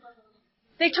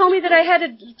 They told me that I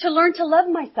had to learn to love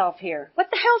myself here. What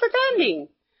the hell did that mean?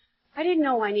 I didn't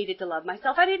know I needed to love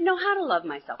myself. I didn't know how to love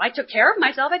myself. I took care of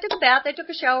myself. I took a bath. I took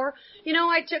a shower. You know,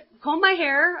 I combed my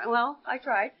hair. Well, I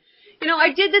tried. You know,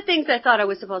 I did the things I thought I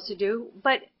was supposed to do.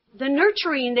 But the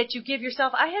nurturing that you give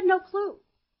yourself, I had no clue.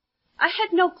 I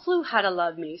had no clue how to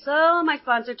love me. So my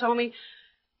sponsor told me,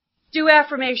 do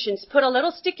affirmations. Put a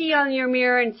little sticky on your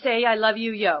mirror and say, I love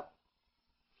you, yo.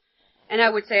 And I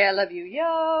would say, I love you,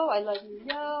 yo, I love you,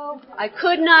 yo. I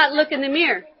could not look in the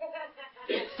mirror.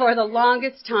 For the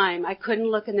longest time, I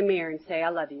couldn't look in the mirror and say, I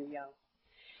love you, yo.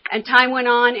 And time went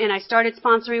on, and I started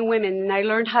sponsoring women, and I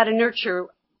learned how to nurture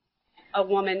a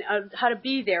woman, how to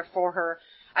be there for her.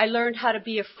 I learned how to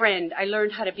be a friend. I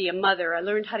learned how to be a mother. I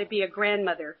learned how to be a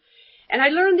grandmother. And I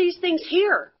learned these things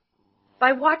here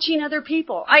by watching other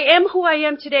people. I am who I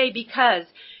am today because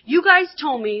you guys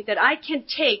told me that I can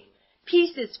take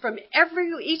pieces from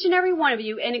each and every one of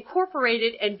you and incorporate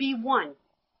it and be one.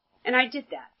 And I did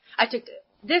that. I took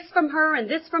this from her and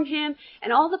this from him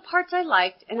and all the parts I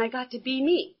liked, and I got to be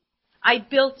me. I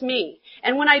built me.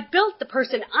 And when I built the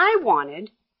person I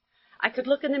wanted, I could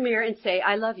look in the mirror and say,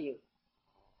 I love you.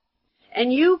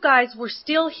 And you guys were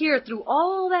still here through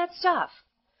all that stuff.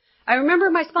 I remember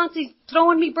my sponsors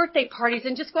throwing me birthday parties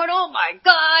and just going, oh my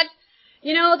God,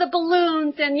 you know, the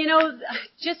balloons and, you know,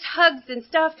 just hugs and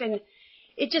stuff, and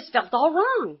it just felt all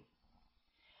wrong.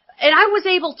 And I was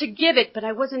able to give it, but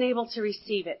I wasn't able to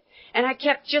receive it. And I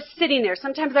kept just sitting there.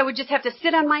 Sometimes I would just have to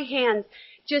sit on my hands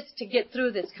just to get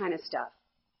through this kind of stuff.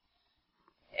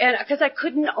 And because I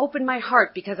couldn't open my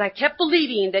heart, because I kept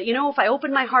believing that, if I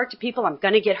open my heart to people, I'm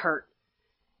going to get hurt.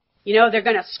 They're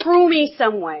going to screw me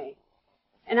some way.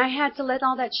 And I had to let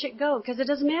all that shit go, because it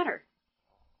doesn't matter.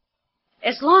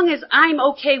 As long as I'm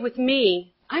okay with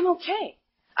me, I'm okay.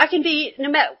 I can be, no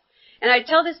matter, and I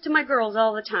tell this to my girls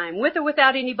all the time, with or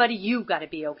without anybody, you've got to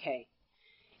be okay.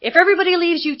 If everybody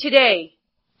leaves you today,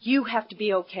 you have to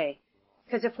be okay.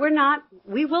 Because if we're not,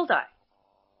 we will die.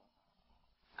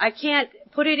 I can't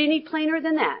put it any plainer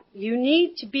than that. You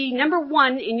need to be number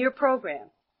one in your program.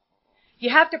 You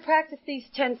have to practice these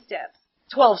 10 steps.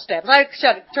 12 steps.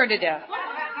 Turned it down.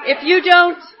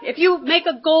 If you make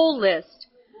a goal list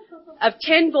of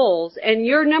 10 goals and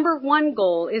your number one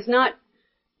goal is not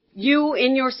you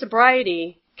in your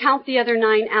sobriety, count the other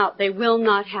 9 out. They will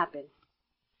not happen.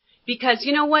 Because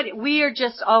you know what? We are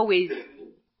just always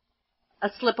a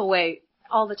slip away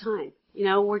all the time.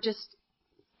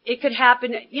 It could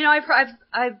happen.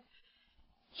 I've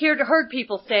heard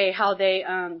people say how they,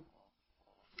 I'm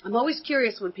always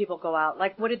curious when people go out.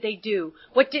 Like, what did they do?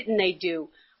 What didn't they do?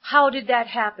 How did that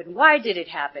happen? Why did it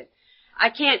happen?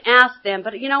 I can't ask them,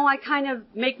 but I kind of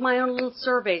make my own little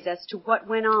surveys as to what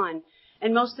went on.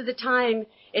 And most of the time,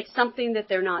 it's something that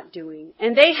they're not doing.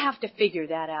 And they have to figure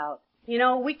that out.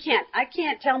 I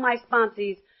can't tell my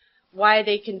sponsees why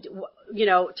they can,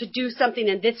 to do something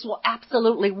and this will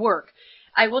absolutely work.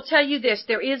 I will tell you this,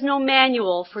 there is no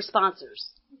manual for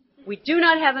sponsors. We do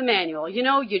not have a manual. You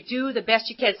do the best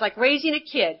you can. It's like raising a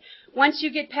kid. Once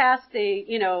you get past the,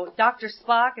 Dr.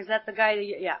 Spock, is that the guy that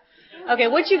yeah. Okay,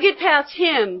 once you get past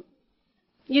him,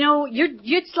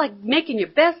 it's like making your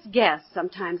best guess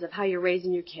sometimes of how you're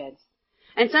raising your kids.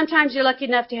 And sometimes you're lucky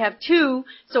enough to have 2,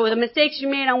 so the mistakes you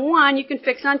made on 1, you can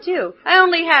fix on 2. I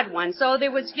only had 1, so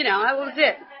there was, that was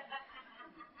it.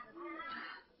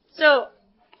 So,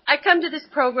 I come to this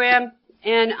program,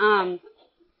 and,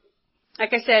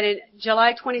 like I said, in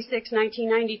July 26,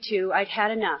 1992, I'd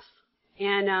had enough.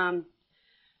 And,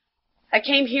 I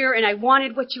came here and I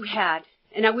wanted what you had.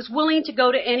 And I was willing to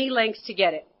go to any lengths to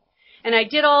get it. And I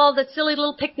did all the silly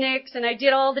little picnics, and I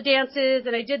did all the dances,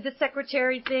 and I did the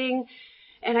secretary thing,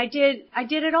 and I did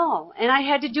it all. And I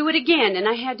had to do it again, and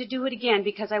I had to do it again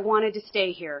because I wanted to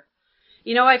stay here.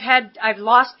 I've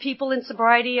lost people in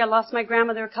sobriety. I lost my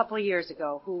grandmother a couple of years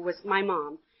ago, who was my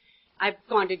mom. I've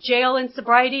gone to jail in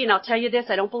sobriety, and I'll tell you this,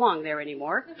 I don't belong there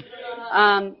anymore.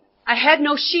 I had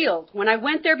no shield. When I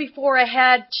went there before, I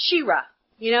had Shira,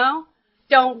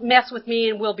 don't mess with me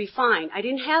and we'll be fine. I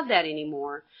didn't have that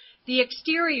anymore. The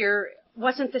exterior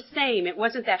wasn't the same. It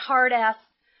wasn't that hard-ass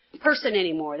person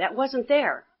anymore. That wasn't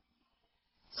there.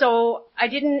 So I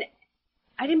didn't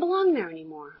belong there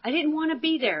anymore. I didn't want to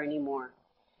be there anymore.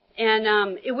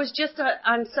 And it was just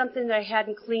on something that I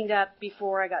hadn't cleaned up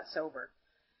before I got sober.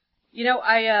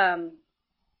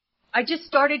 I just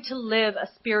started to live a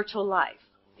spiritual life.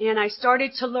 And I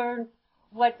started to learn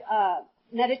what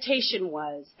meditation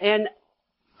was and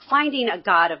finding a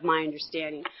God of my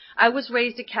understanding. I was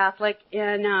raised a Catholic,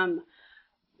 and,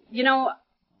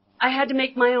 I had to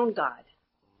make my own God.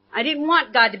 I didn't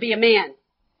want God to be a man.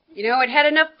 I'd had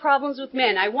enough problems with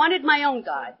men. I wanted my own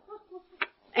God.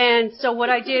 And so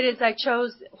what I did is I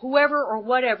chose whoever or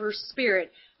whatever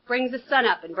spirit brings the sun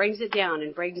up and brings it down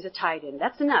and brings the tide in.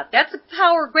 That's enough. That's a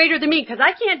power greater than me, because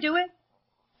I can't do it.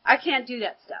 I can't do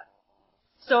that stuff.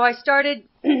 So I started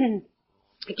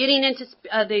getting into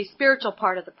the spiritual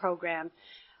part of the program.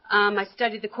 I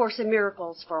studied the Course in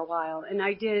Miracles for a while, and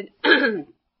I did,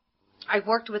 I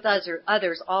worked with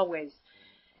others always.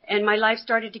 And my life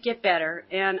started to get better,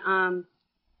 and,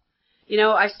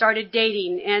 I started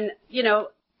dating, and,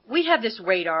 we have this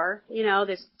radar,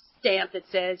 this stamp that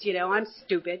says, I'm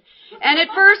stupid. And at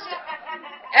first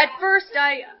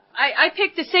I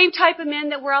picked the same type of men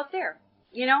that were out there.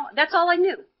 That's all I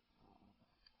knew.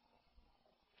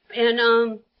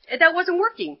 And, that wasn't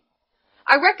working.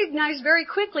 I recognized very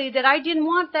quickly that I didn't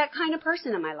want that kind of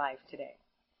person in my life today.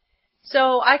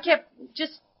 So I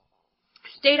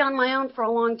stayed on my own for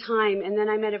a long time, and then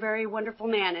I met a very wonderful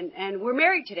man, and we're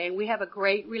married today, and we have a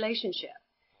great relationship.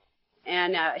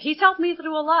 And, he's helped me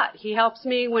through a lot. He helps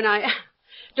me when I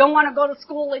don't want to go to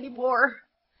school anymore.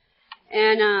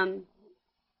 And,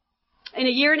 in a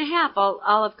year and a half,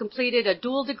 I'll have completed a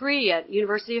dual degree at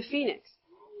University of Phoenix.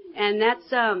 And that's,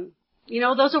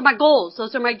 those are my goals.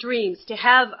 Those are my dreams, to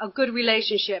have a good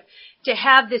relationship, to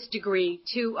have this degree,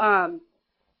 to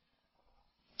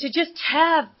just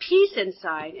have peace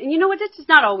inside. And you know what? This is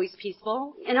not always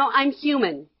peaceful. I'm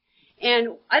human.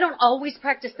 And I don't always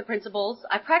practice the principles.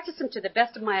 I practice them to the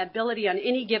best of my ability on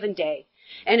any given day.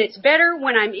 And it's better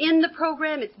when I'm in the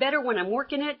program. It's better when I'm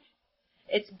working it.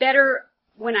 It's better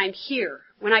when I'm here.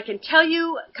 When I can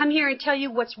come here and tell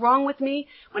you what's wrong with me.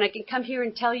 When I can come here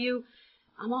and tell you,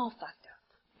 I'm all fucked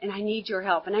up. And I need your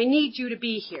help. And I need you to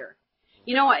be here.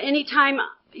 You know, anytime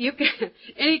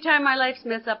my life's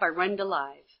messed up, I run to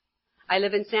Live. I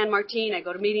live in San Martin. I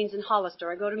go to meetings in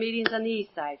Hollister. I go to meetings on the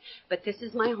east side. But this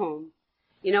is my home.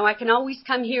 You know, I can always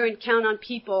come here and count on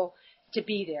people to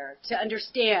be there, to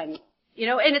understand. You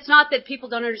know, and it's not that people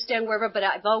don't understand wherever, but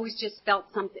I've always just felt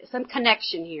some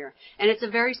connection here. And it's a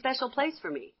very special place for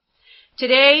me.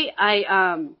 Today,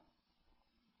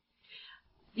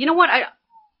 you know what?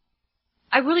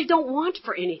 I really don't want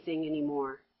for anything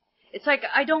anymore. It's like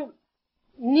I don't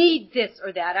need this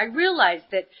or that. I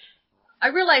realized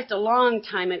a long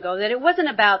time ago that it wasn't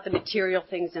about the material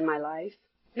things in my life.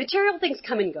 Material things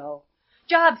come and go.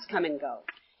 Jobs come and go.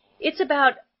 It's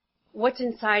about what's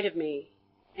inside of me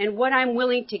and what I'm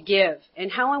willing to give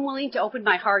and how I'm willing to open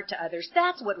my heart to others.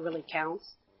 That's what really counts.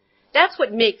 That's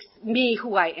what makes me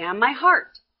who I am, my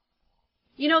heart.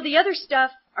 You know, the other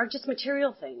stuff are just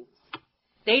material things.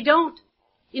 They don't,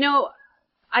 you know,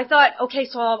 I thought, okay,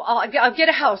 so I'll get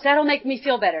a house. That'll make me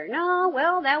feel better. No,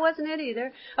 well, that wasn't it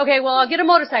either. Okay, well, I'll get a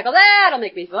motorcycle. That'll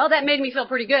make me feel, well, that made me feel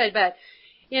pretty good, but,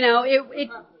 you know,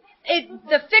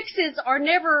 the fixes are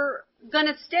never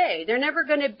gonna stay. They're never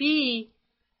gonna be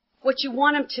what you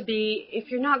want them to be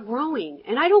if you're not growing.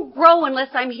 And I don't grow unless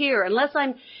I'm here, as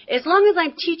long as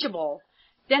I'm teachable,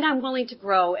 then I'm willing to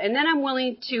grow, and then I'm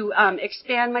willing to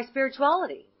expand my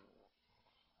spirituality.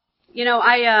 You know,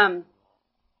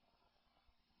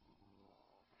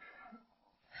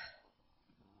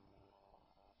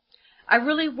 I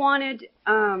really wanted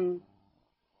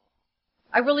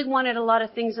a lot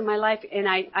of things in my life, and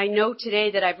I know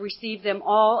today that I've received them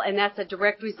all, and that's a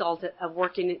direct result of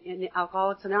working in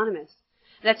Alcoholics Anonymous.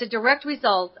 That's a direct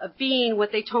result of being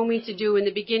what they told me to do in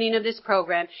the beginning of this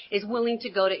program, is willing to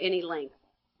go to any length.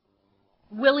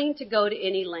 Willing to go to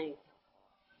any length.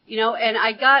 You know, and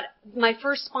my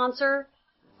first sponsor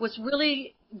was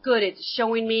really good at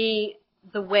showing me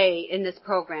the way in this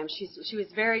program. She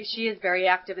is very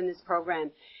active in this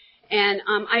program. And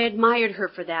I admired her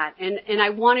for that. And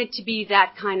I wanted to be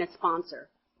that kind of sponsor.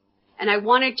 And I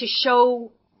wanted to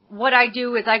show what I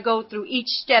do as I go through each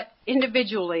step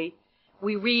individually.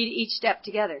 We read each step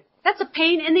together. That's a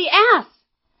pain in the ass.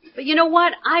 But you know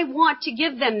what? I want to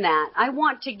give them that. I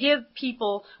want to give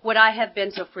people what I have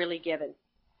been so freely given.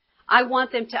 I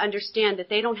want them to understand that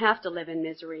they don't have to live in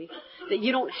misery, that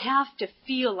you don't have to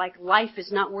feel like life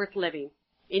is not worth living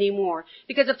anymore.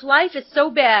 Because if life is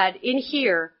so bad in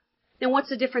here, then what's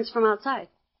the difference from outside?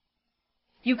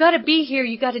 You gotta be here,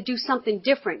 you gotta do something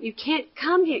different. You can't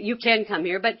come here, you can come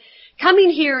here, but coming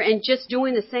here and just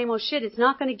doing the same old shit is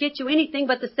not gonna get you anything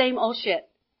but the same old shit.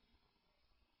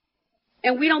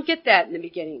 And we don't get that in the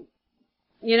beginning.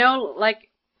 You know, like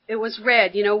it was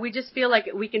read, you know, we just feel like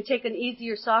we can take an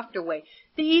easier, softer way.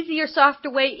 The easier, softer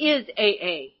way is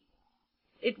AA.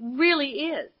 It really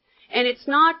is. And it's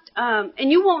not,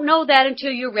 and you won't know that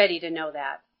until you're ready to know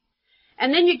that.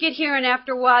 And then you get here and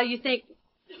after a while you think,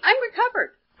 I'm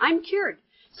recovered. I'm cured.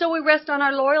 So we rest on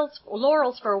our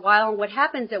laurels for a while, and what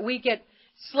happens is that we get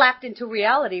slapped into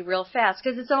reality real fast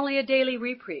because it's only a daily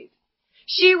reprieve.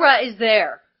 Shira is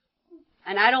there,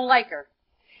 and I don't like her.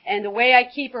 And the way I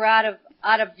keep her out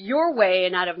of your way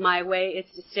and out of my way is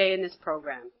to stay in this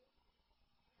program.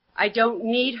 I don't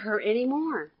need her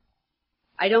anymore.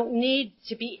 I don't need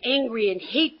to be angry and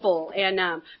hateful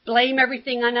and blame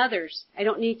everything on others. I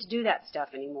don't need to do that stuff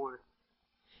anymore.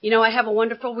 You know, I have a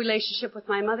wonderful relationship with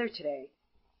my mother today.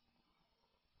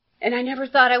 And I never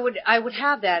thought I would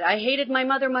have that. I hated my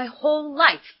mother my whole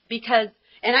life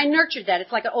and I nurtured that.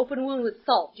 It's like an open wound with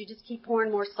salt. You just keep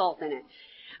pouring more salt in it.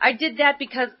 I did that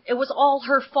because it was all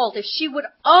her fault. If she would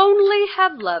only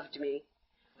have loved me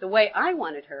the way I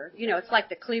wanted her, you know, it's like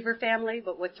the Cleaver family,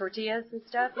 but with tortillas and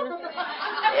stuff. You know?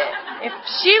 If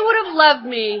she would have loved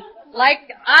me like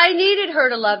I needed her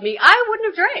to love me, I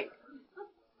wouldn't have drank.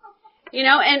 You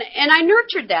know, and I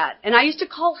nurtured that. And I used to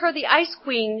call her the ice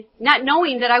queen, not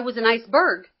knowing that I was an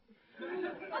iceberg.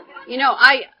 You know,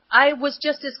 I was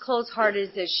just as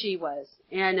close-hearted as she was.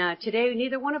 And today,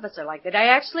 neither one of us are like that. I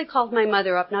actually called my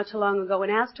mother up not too long ago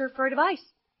and asked her for advice.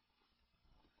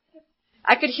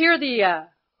 I could hear the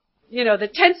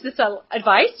tenseness of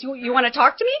advice. You want to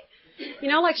talk to me? You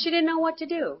know, like she didn't know what to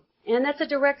do. And that's a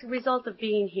direct result of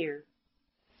being here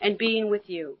and being with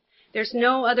you. There's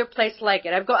no other place like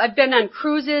it. I've been on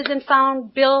cruises and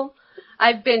found Bill.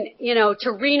 I've been,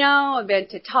 to Reno, I've been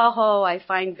to Tahoe, I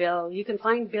find Bill. You can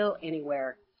find Bill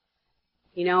anywhere.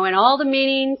 And all the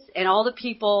meetings and all the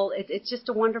people, it's just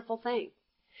a wonderful thing.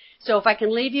 So if I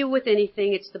can leave you with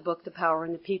anything, it's the book, The Power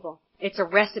in the People. It's a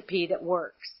recipe that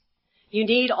works. You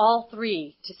need all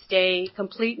three to stay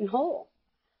complete and whole.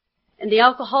 And the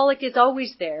alcoholic is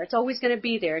always there. It's always going to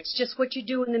be there. It's just what you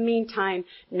do in the meantime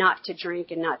not to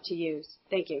drink and not to use.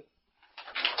 Thank you.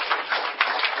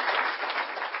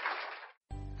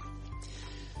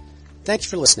 Thanks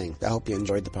for listening. I hope you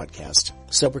enjoyed the podcast.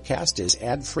 Sobercast is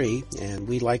ad-free, and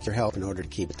we'd like your help in order to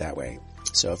keep it that way.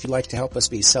 So if you'd like to help us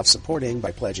be self-supporting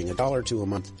by pledging $1 or $2 a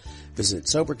month, visit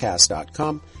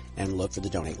Sobercast.com and look for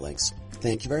the donate links.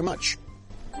 Thank you very much.